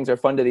 15% of things are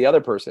fun to the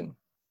other person.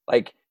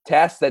 Like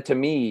tasks that to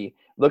me,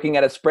 looking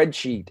at a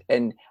spreadsheet,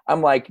 and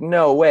I'm like,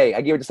 no way,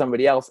 I give it to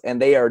somebody else and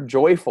they are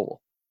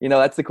joyful.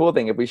 That's the cool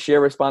thing. If we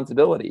share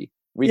responsibility,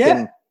 we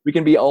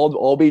can be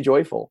all be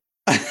joyful.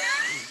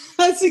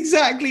 That's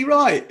exactly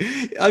right.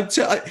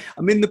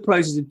 I'm in the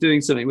process of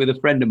doing something with a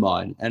friend of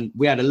mine, and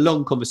we had a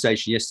long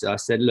conversation yesterday. I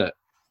said, look,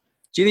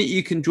 do you think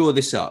you can draw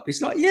this up?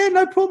 It's like, yeah,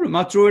 no problem.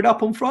 I'll draw it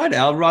up on Friday.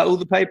 I'll write all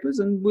the papers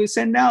and we'll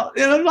send out.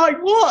 And I'm like,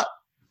 what?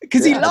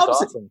 Because he loves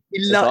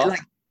it.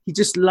 He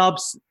just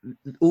loves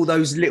all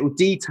those little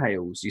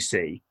details, you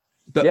see.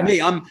 But me,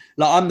 I'm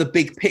the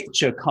big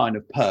picture kind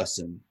of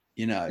person,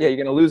 Yeah, you're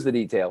going to lose the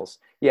details.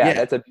 Yeah,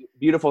 that's a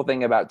beautiful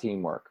thing about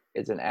teamwork.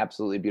 It's an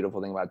absolutely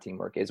beautiful thing about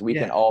teamwork is we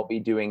can all we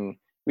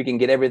can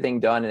get everything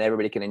done and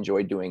everybody can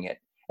enjoy doing it.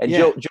 And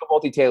Jill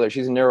Bolte-Taylor,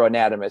 she's a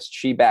neuroanatomist.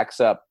 She backs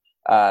up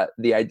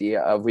the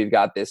idea of we've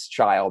got this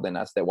child in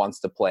us that wants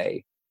to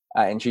play.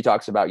 And she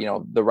talks about,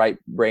 the right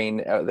brain,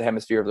 the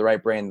hemisphere of the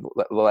right brain,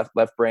 the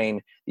left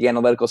brain, the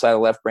analytical side of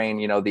the left brain,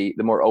 the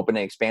more open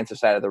and expansive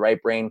side of the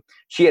right brain.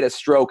 She had a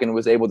stroke and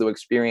was able to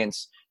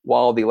experience,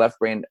 while the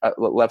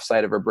left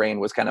side of her brain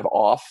was kind of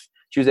off,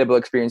 she was able to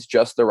experience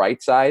just the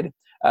right side.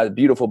 A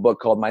beautiful book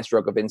called My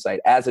Stroke of Insight,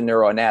 as a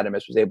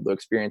neuroanatomist, was able to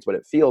experience what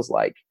it feels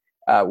like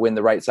when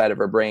the right side of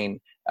her brain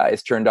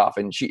is turned off.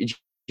 And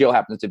Jill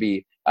happens to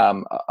be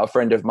a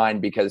friend of mine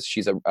because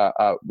she's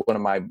one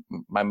of my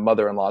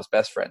mother-in-law's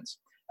best friends.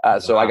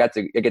 So I get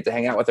to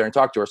hang out with her and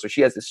talk to her. So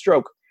she has this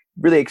stroke,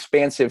 really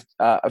expansive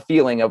a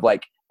feeling of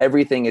like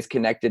everything is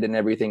connected and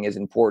everything is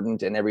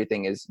important and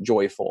everything is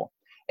joyful.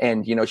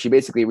 And, she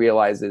basically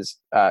realizes,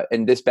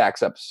 and this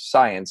backs up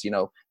science,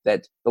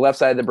 that the left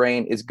side of the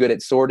brain is good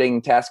at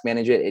sorting, task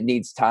management. It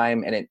needs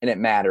time and it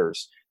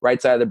matters.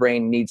 Right side of the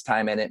brain needs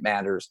time and it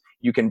matters.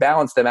 You can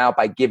balance them out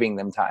by giving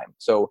them time.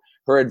 So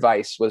her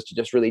advice was to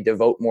just really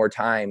devote more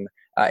time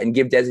and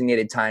give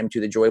designated time to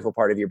the joyful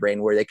part of your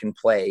brain where they can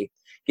play.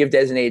 Give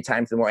designated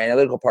time to the more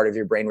analytical part of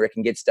your brain where it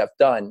can get stuff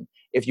done.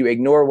 If you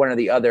ignore one or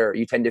the other,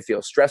 you tend to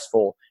feel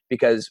stressful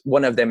because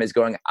one of them is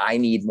going, I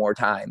need more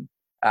time.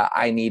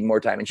 I need more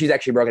time. And she's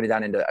actually broken it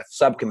down into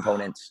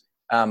subcomponents.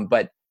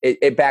 But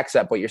it backs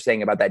up what you're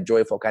saying about that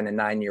joyful kind of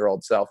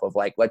 9-year-old self of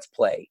like, let's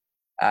play.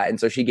 And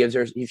so she gives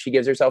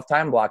herself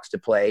time blocks to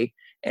play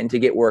and to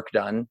get work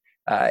done.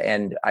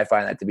 And I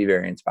find that to be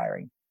very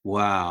inspiring.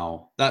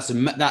 Wow. That's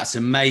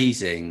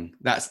amazing.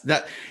 That's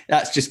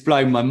just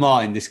blown my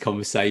mind, this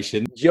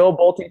conversation. Jill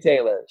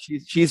Bolte-Taylor.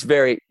 She's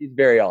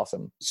very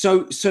awesome.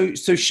 So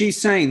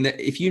she's saying that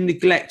if you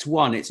neglect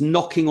one, it's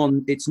knocking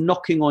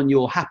on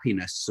your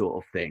happiness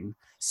sort of thing,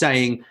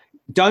 saying,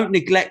 don't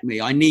neglect me.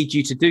 I need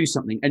you to do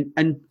something.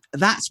 And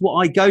that's what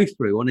I go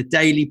through on a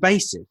daily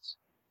basis.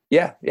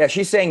 Yeah.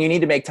 She's saying you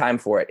need to make time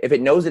for it. If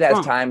it knows it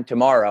has time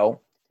tomorrow,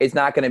 it's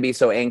not going to be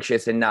so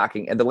anxious and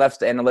knocking. And the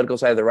left analytical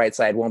side of the right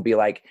side won't be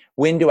like,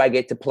 when do I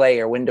get to play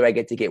or when do I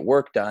get to get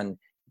work done?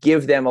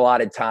 Give them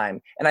allotted time.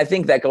 And I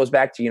think that goes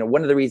back to,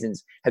 one of the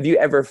reasons, have you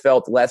ever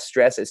felt less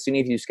stress as soon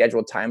as you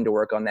scheduled time to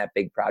work on that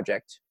big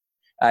project?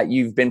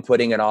 You've been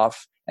putting it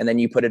off and then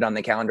you put it on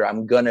the calendar.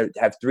 I'm going to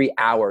have 3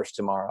 hours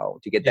tomorrow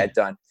to get that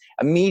done.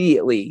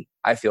 Immediately,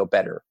 I feel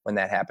better when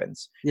that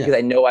happens because I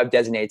know I've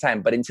designated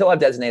time. But until I've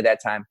designated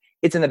that time,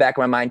 it's in the back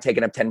of my mind,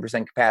 taking up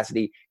 10%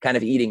 capacity, kind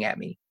of eating at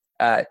me.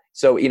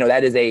 So,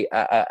 that is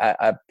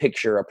a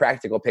picture, a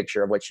practical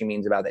picture of what she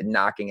means about it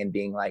knocking and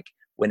being like,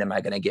 when am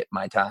I going to get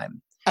my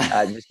time?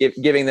 Just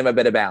giving them a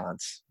bit of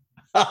balance.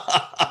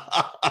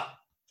 I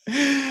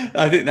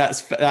think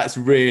that's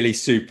really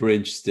super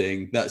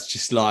interesting. That's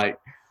just like,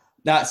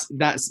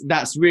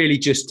 that's really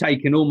just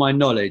taken all my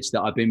knowledge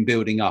that I've been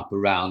building up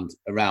around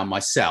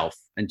myself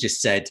and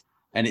just said,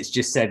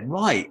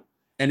 right.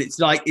 And it's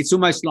like, it's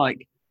almost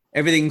like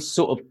everything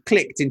sort of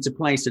clicked into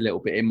place a little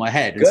bit in my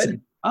head. And said,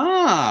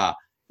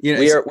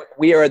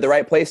 we are at the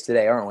right place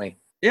today, aren't we?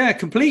 Yeah,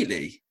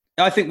 completely.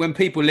 I think when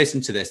people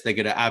listen to this, they're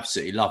going to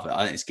absolutely love it.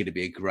 I think it's going to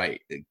be a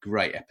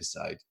great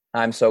episode.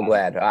 I'm so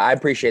glad. I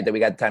appreciate that we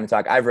got the time to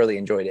talk. I've really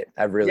enjoyed it.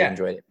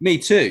 Enjoyed it. Me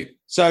too.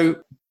 So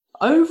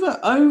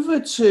over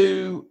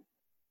to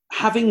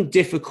having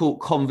difficult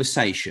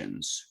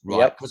conversations,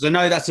 right? Because I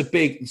know it's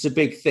a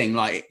big thing,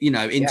 like,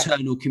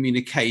 internal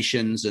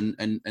communications and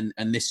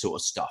this sort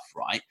of stuff,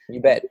 right?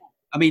 You bet.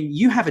 I mean,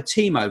 you have a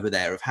team over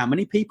there of how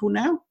many people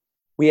now?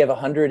 We have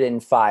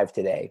 105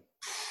 today.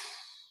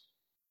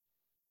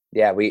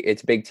 Yeah,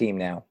 it's a big team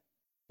now.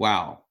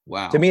 Wow.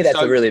 To me, that's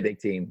a really big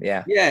team.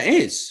 Yeah. Yeah,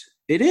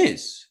 it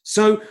is.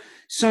 So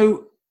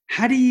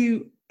how do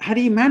you how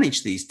do you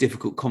manage these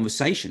difficult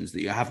conversations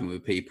that you're having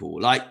with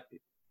people? Like,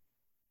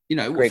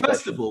 Great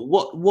first question. of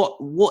all,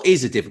 what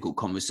is a difficult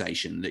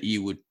conversation that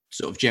you would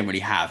sort of generally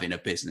have in a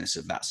business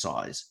of that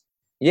size?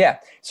 Yeah.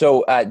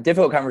 So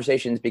difficult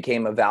conversations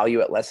became a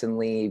value at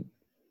Lessonly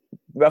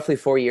roughly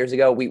 4 years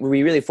ago. We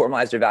really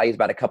formalized our values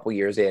about a couple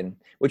years in,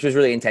 which was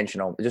really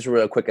intentional. Just a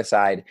real quick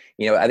aside,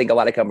 I think a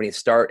lot of companies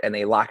start and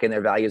they lock in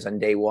their values on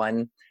day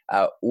one.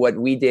 What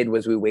we did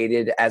was we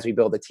waited as we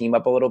built the team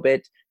up a little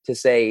bit to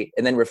say,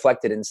 and then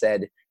reflected and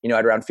said,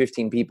 at around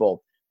 15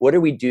 people, what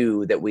do we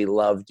do that we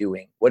love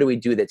doing? What do we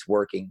do that's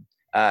working?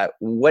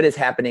 What is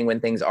happening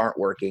when things aren't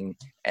working?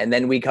 And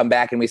then we come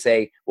back and we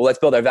say, well, let's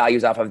build our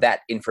values off of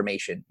that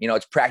information.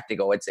 It's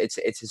practical.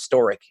 It's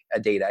historic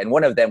data. And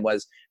one of them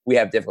was we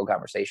have difficult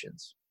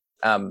conversations.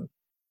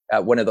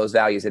 One of those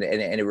values, and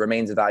it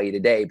remains a value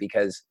today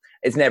because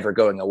it's never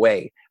going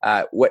away.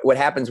 What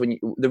happens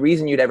the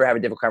reason you'd ever have a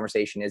difficult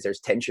conversation is there's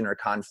tension or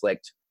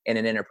conflict in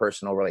an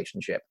interpersonal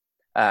relationship.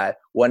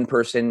 One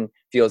person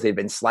feels they've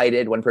been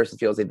slighted. One person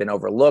feels they've been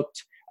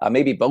overlooked.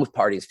 Maybe both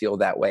parties feel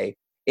that way.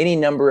 Any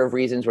number of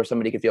reasons where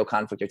somebody could feel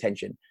conflict or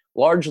tension.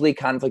 Largely,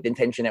 conflict and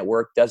tension at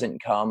work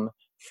doesn't come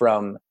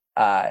from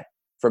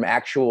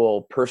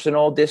actual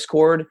personal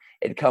discord.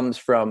 It comes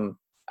from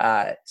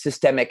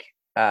systemic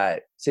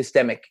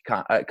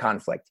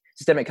conflict.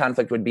 Systemic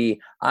conflict would be,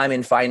 I'm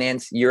in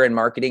finance, you're in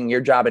marketing.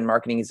 Your job in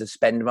marketing is to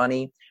spend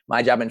money.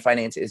 My job in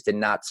finance is to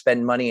not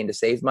spend money and to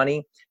save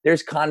money.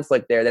 There's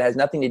conflict there that has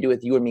nothing to do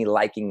with you and me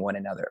liking one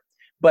another.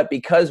 But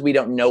because we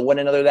don't know one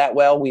another that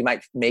well, we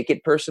might make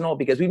it personal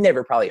because we've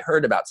never probably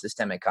heard about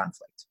systemic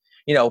conflict.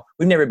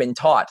 We've never been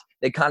taught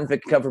that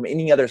conflict can come from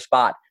any other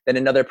spot than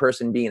another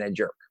person being a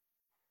jerk.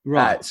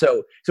 Right.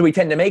 So we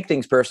tend to make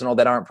things personal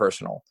that aren't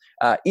personal.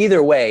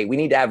 Either way, we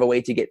need to have a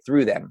way to get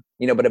through them.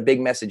 But a big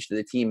message to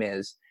the team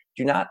is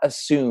do not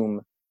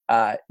assume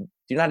that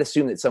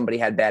somebody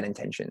had bad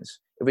intentions.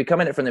 If we come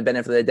at it from the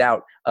benefit of the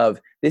doubt of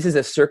this is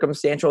a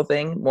circumstantial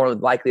thing more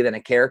likely than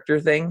a character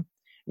thing,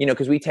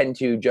 because we tend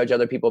to judge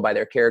other people by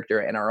their character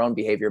and our own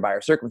behavior by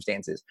our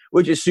circumstances,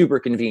 which is super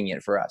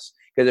convenient for us.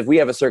 Because if we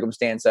have a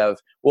circumstance of,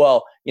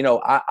 well,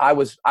 I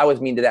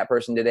was mean to that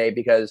person today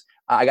because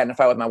I got in a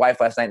fight with my wife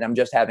last night and I'm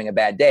just having a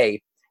bad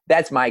day.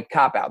 That's my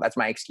cop out. That's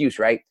my excuse,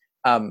 right?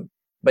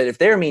 But if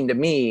they're mean to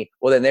me,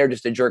 well, then they're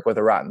just a jerk with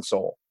a rotten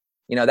soul.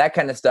 That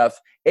kind of stuff.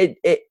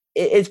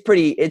 It's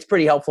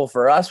pretty helpful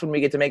for us when we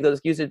get to make those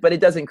excuses, but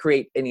it doesn't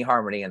create any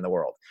harmony in the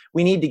world.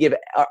 We need to give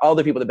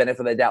other people the benefit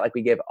of the doubt like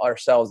we give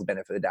ourselves the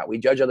benefit of the doubt. We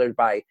judge others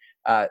by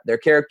their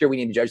character. We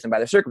need to judge them by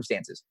their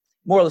circumstances.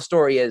 Moral of the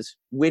story is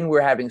when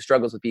we're having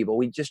struggles with people,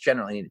 we just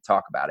generally need to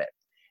talk about it.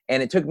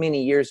 And it took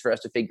many years for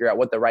us to figure out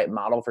what the right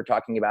model for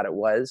talking about it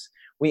was.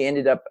 We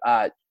ended up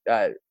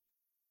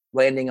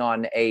landing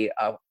on a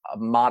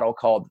model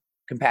called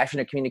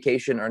compassionate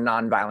communication or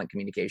nonviolent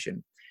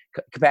communication.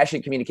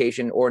 Compassionate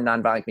communication or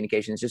nonviolent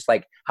communication is just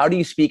like, how do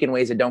you speak in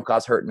ways that don't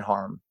cause hurt and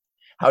harm?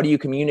 How do you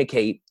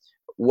communicate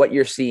what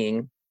you're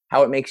seeing,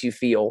 how it makes you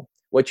feel,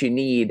 what you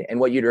need, and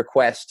what you'd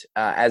request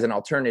as an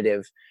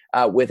alternative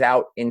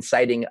without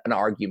inciting an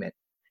argument?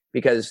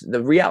 Because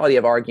the reality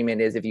of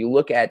argument is if you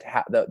look at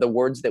how the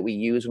words that we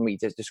use when we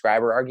just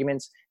describe our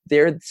arguments,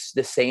 they're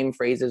the same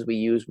phrases we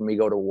use when we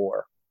go to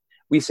war.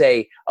 We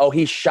say, oh,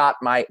 he shot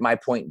my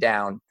point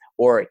down,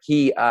 or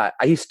he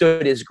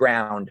stood his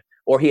ground,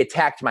 or he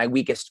attacked my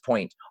weakest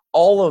point.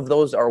 All of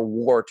those are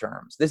war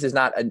terms. This is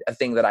not a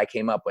thing that I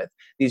came up with.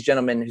 These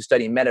gentlemen who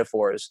study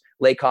metaphors,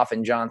 Lakoff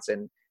and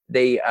Johnson,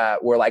 they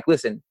were like,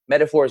 listen,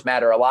 metaphors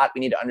matter a lot.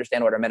 We need to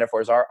understand what our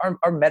metaphors are.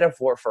 Our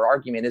metaphor for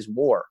argument is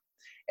war.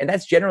 And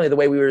that's generally the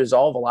way we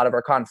resolve a lot of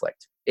our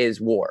conflict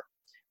is war.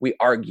 We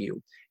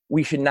argue.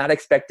 We should not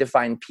expect to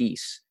find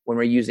peace when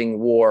we're using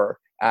war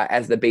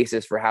as the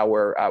basis for how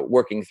we're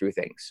working through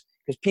things,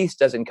 because peace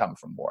doesn't come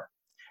from war.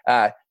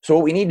 So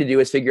what we need to do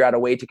is figure out a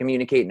way to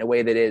communicate in a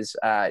way that is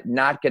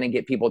not going to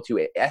get people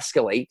to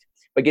escalate,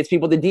 but gets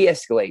people to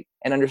de-escalate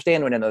and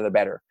understand one another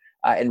better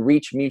and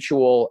reach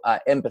mutual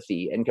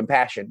empathy and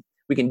compassion.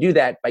 We can do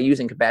that by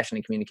using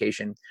compassionate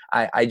communication.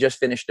 I just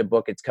finished a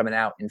book. It's coming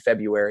out in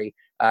February.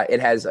 It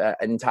has an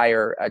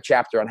entire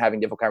chapter on having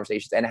difficult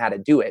conversations and how to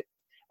do it.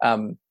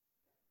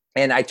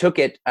 And I took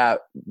it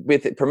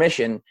with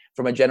permission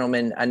from a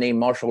gentleman named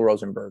Marshall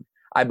Rosenberg.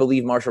 I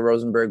believe Marshall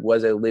Rosenberg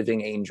was a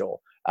living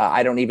angel.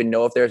 I don't even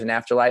know if there's an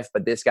afterlife,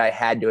 but this guy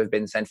had to have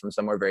been sent from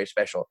somewhere very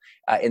special.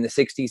 In the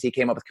 60s, he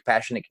came up with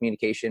compassionate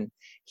communication.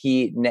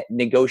 He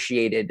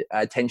negotiated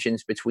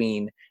tensions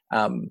between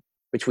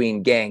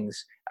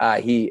gangs.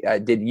 He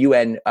did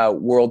UN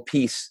World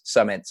Peace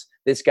Summits.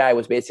 This guy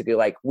was basically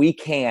like, we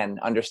can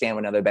understand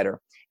one another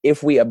better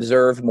if we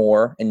observe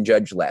more and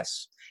judge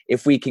less.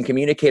 If we can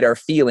communicate our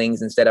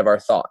feelings instead of our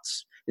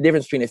thoughts. The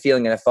difference between a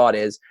feeling and a thought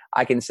is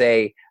I can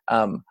say,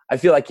 I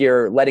feel like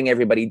you're letting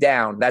everybody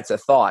down. That's a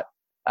thought.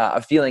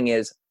 A feeling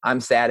is I'm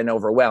sad and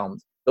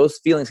overwhelmed. Those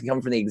feelings can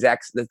come from the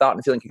thought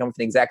and feeling can come from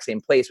the exact same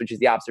place, which is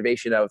the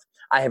observation of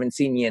I haven't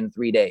seen you in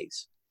 3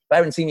 days. I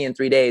haven't seen you in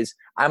 3 days,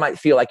 I might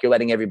feel like you're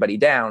letting everybody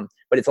down.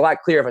 But it's a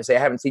lot clearer if I say I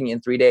haven't seen you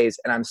in 3 days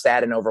and I'm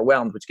sad and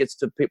overwhelmed, which gets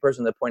to the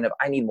person to the point of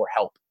I need more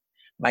help.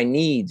 My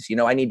needs,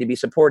 I need to be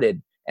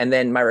supported. And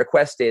then my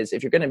request is,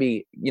 if you're going to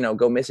be,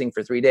 go missing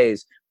for 3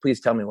 days, please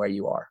tell me where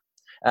you are.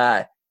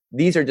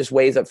 These are just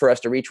ways for us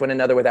to reach one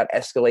another without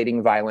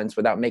escalating violence,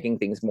 without making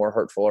things more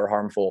hurtful or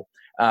harmful.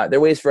 They're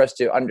ways for us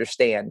to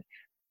understand.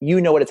 You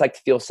know what it's like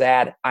to feel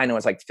sad. I know what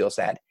it's like to feel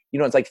sad. You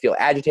know what it's like to feel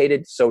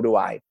agitated. So do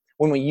I.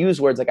 When we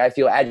use words like I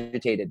feel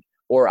agitated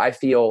or I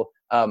feel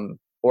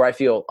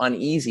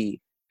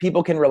uneasy,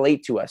 people can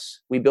relate to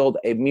us. We build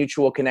a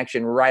mutual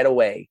connection right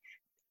away.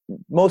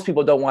 Most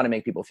people don't want to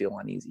make people feel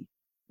uneasy.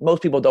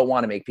 Most people don't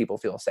want to make people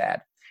feel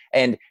sad.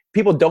 And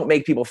people don't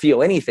make people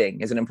feel anything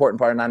is an important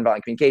part of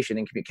nonviolent communication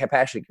and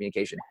compassionate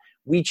communication.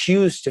 We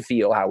choose to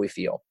feel how we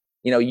feel.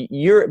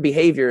 Your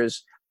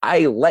behaviors,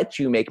 I let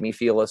you make me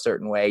feel a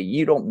certain way.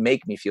 You don't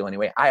make me feel any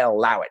way. I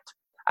allow it.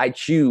 I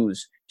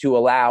choose to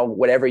allow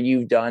whatever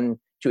you've done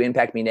to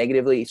impact me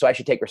negatively. So I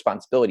should take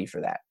responsibility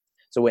for that.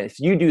 So if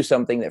you do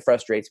something that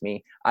frustrates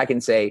me, I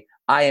can say,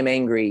 I am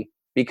angry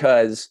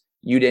because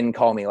you didn't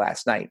call me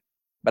last night,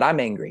 but I'm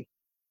angry.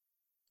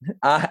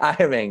 I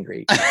am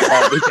angry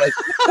because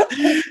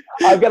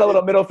I've got a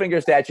little middle finger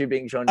statue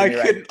being shown to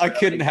me. I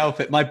couldn't help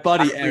it. My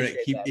buddy Eric,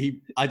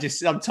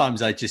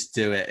 sometimes I just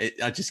do it.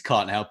 I just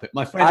can't help it.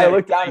 My friend, I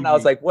looked down and I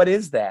was like, "What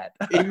is that?"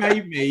 He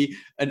made me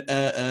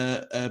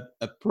a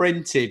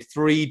printed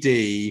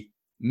 3D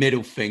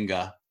middle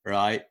finger,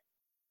 right?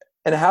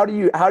 And how do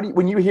you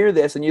when you hear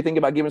this and you think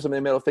about giving somebody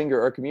a middle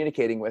finger or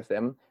communicating with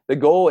them, the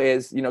goal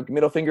is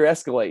middle finger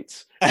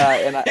escalates,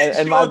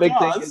 and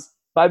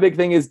my big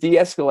thing is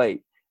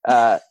de-escalate.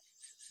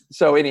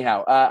 So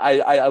anyhow,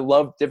 I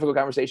love difficult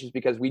conversations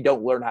because we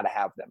don't learn how to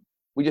have them.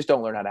 We just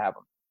don't learn how to have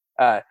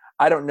them.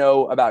 I don't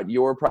know about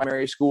your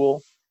primary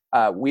school.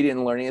 We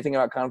didn't learn anything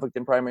about conflict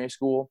in primary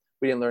school.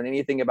 We didn't learn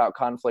anything about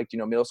conflict,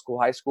 middle school,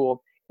 high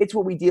school. It's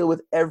what we deal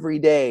with every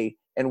day.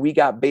 And we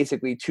got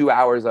basically 2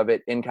 hours of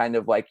it in kind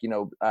of like,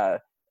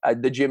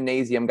 the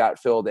gymnasium got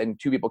filled and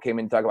 2 people came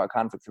in to talk about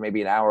conflict for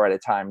maybe an hour at a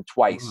time,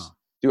 twice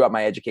throughout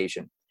my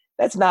education.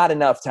 That's not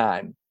enough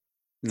time.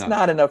 It's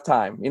not enough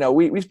time.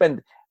 We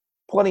spend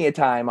plenty of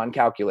time on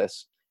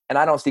calculus, and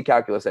I don't see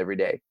calculus every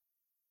day.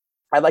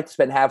 I'd like to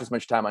spend half as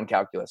much time on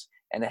calculus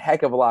and a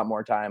heck of a lot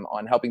more time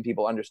on helping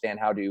people understand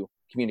how to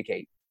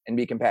communicate and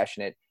be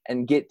compassionate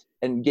and get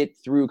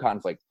through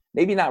conflict.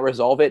 Maybe not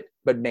resolve it,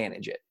 but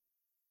manage it.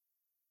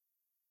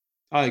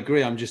 I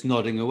agree. I'm just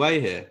nodding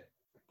away here.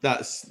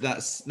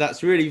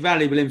 That's really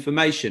valuable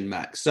information,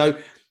 Max. So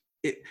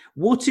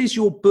what is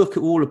your book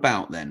all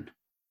about then?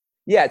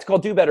 Yeah, it's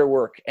called Do Better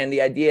Work. And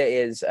the idea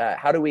is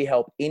how do we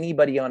help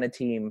anybody on a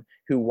team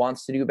who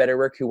wants to do better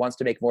work, who wants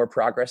to make more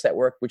progress at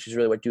work, which is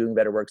really what doing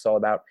better work is all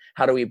about.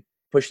 How do we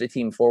push the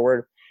team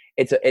forward?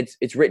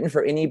 It's written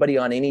for anybody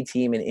on any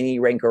team in any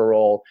rank or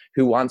role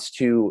who wants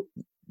to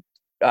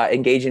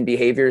engage in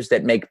behaviors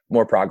that make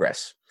more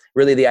progress.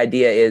 Really, the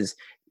idea is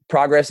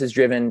progress is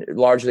driven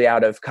largely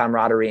out of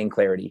camaraderie and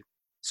clarity.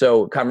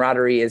 So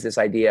camaraderie is this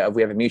idea of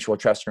we have a mutual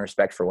trust and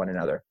respect for one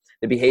another.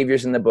 The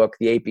behaviors in the book,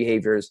 the 8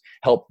 behaviors,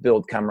 help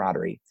build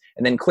camaraderie.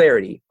 And then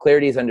clarity.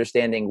 Clarity is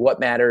understanding what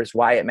matters,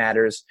 why it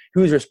matters,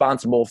 who's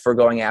responsible for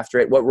going after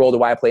it, what role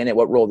do I play in it,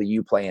 what role do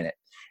you play in it.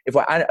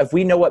 If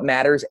we know what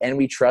matters and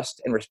we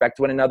trust and respect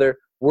one another,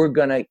 we're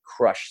going to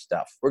crush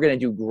stuff. We're going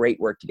to do great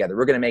work together.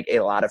 We're going to make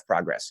a lot of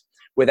progress.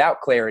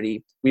 Without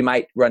clarity, we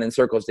might run in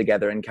circles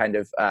together and kind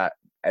of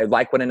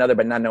like one another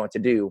but not know what to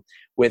do.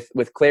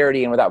 With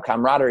clarity and without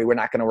camaraderie, we're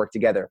not going to work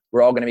together.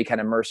 We're all going to be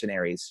kind of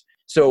mercenaries.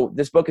 So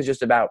this book is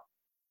just about,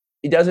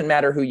 it doesn't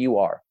matter who you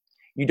are.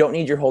 You don't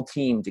need your whole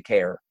team to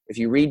care. If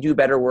you read Do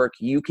Better Work,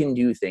 you can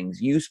do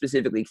things. You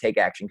specifically take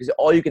action because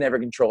all you can ever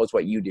control is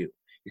what you do.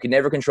 You can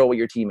never control what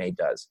your teammate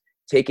does.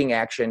 Taking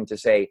action to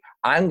say,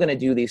 I'm going to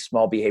do these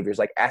small behaviors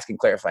like asking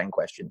clarifying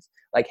questions,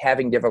 like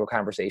having difficult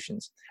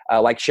conversations,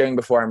 like sharing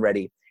before I'm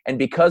ready. And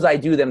because I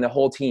do them, the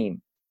whole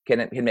team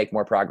can make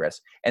more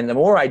progress. And the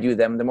more I do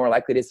them, the more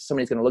likely it is that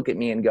somebody's going to look at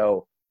me and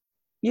go,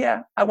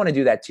 yeah, I want to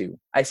do that too.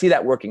 I see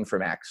that working for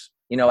Max.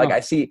 I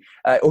see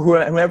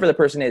whoever the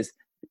person is,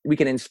 we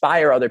can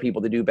inspire other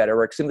people to do better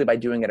work simply by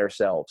doing it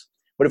ourselves.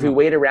 But if we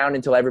wait around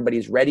until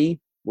everybody's ready,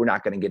 we're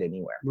not going to get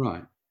anywhere.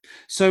 Right.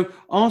 So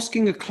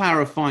asking a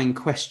clarifying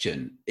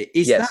question,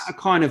 is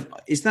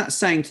that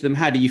saying to them,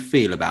 how do you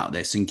feel about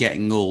this, and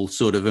getting all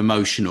sort of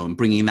emotional and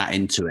bringing that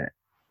into it?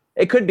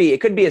 It could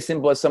be as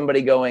simple as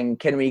somebody going,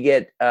 can we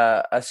get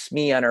a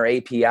SME on our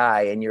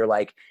API? And you're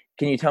like,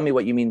 can you tell me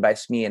what you mean by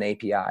SME and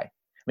API?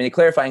 I mean, a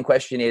clarifying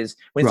question is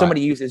when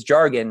somebody uses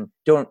jargon,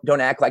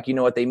 don't act like you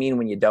know what they mean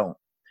when you don't.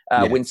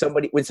 When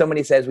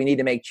somebody says we need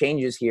to make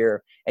changes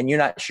here and you're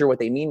not sure what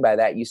they mean by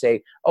that, you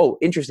say, oh,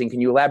 interesting.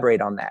 Can you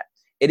elaborate on that?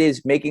 It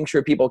is making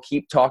sure people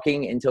keep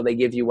talking until they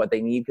give you what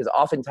they need. Because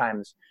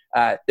oftentimes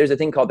there's a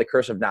thing called the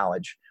curse of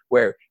knowledge,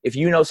 where if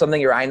you know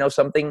something or I know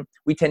something,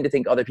 we tend to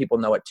think other people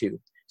know it too.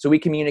 So we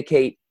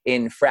communicate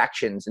in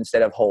fractions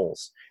instead of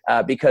wholes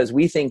because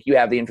we think you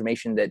have the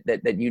information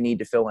that you need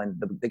to fill in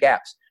the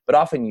gaps, but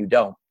often you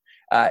don't.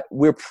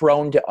 we're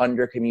prone to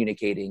under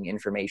communicating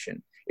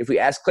information. If we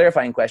ask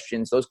clarifying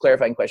questions, those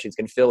clarifying questions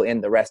can fill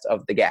in the rest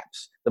of the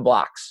gaps, the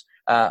blocks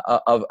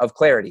of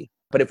clarity.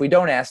 But if we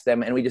don't ask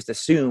them and we just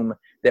assume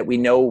that we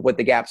know what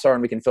the gaps are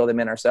and we can fill them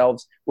in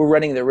ourselves, we're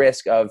running the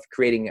risk of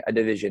creating a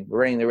division. We're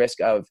running the risk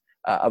of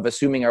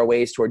assuming our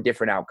ways toward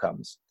different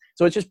outcomes.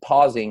 So it's just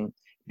pausing,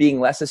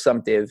 being less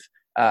assumptive.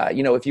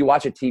 If you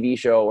watch a TV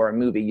show or a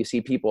movie, you see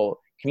people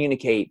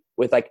communicate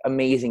with like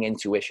amazing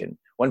intuition.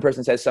 One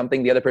person says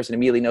something, the other person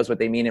immediately knows what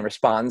they mean and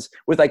responds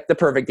with like the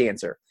perfect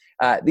answer.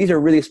 These are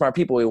really smart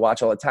people we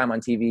watch all the time on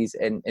TVs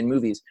and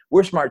movies.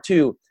 We're smart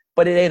too,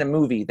 but it ain't a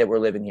movie that we're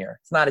living here.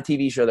 It's not a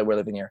TV show that we're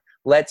living here.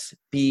 Let's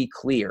be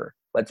clear.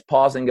 Let's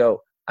pause and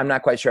go, I'm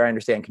not quite sure I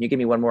understand. Can you give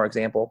me one more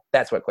example?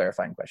 That's what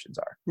clarifying questions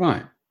are.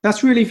 Right.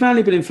 That's really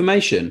valuable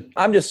information.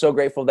 I'm just so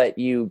grateful that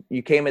you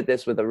came at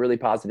this with a really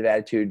positive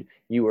attitude.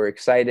 You were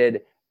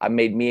excited. It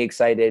made me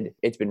excited.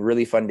 It's been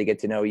really fun to get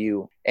to know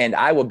you. And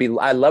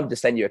I'd love to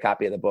send you a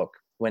copy of the book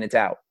when it's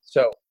out.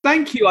 So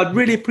thank you. I'd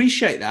really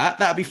appreciate that.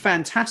 That'd be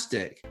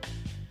fantastic.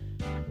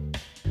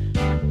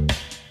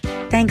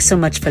 Thanks so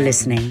much for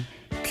listening.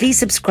 Please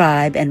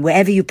subscribe, and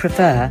wherever you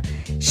prefer,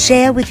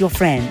 share with your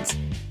friends.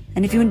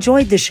 And if you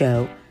enjoyed the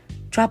show,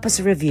 drop us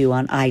a review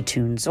on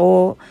iTunes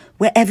or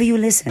wherever you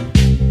listen.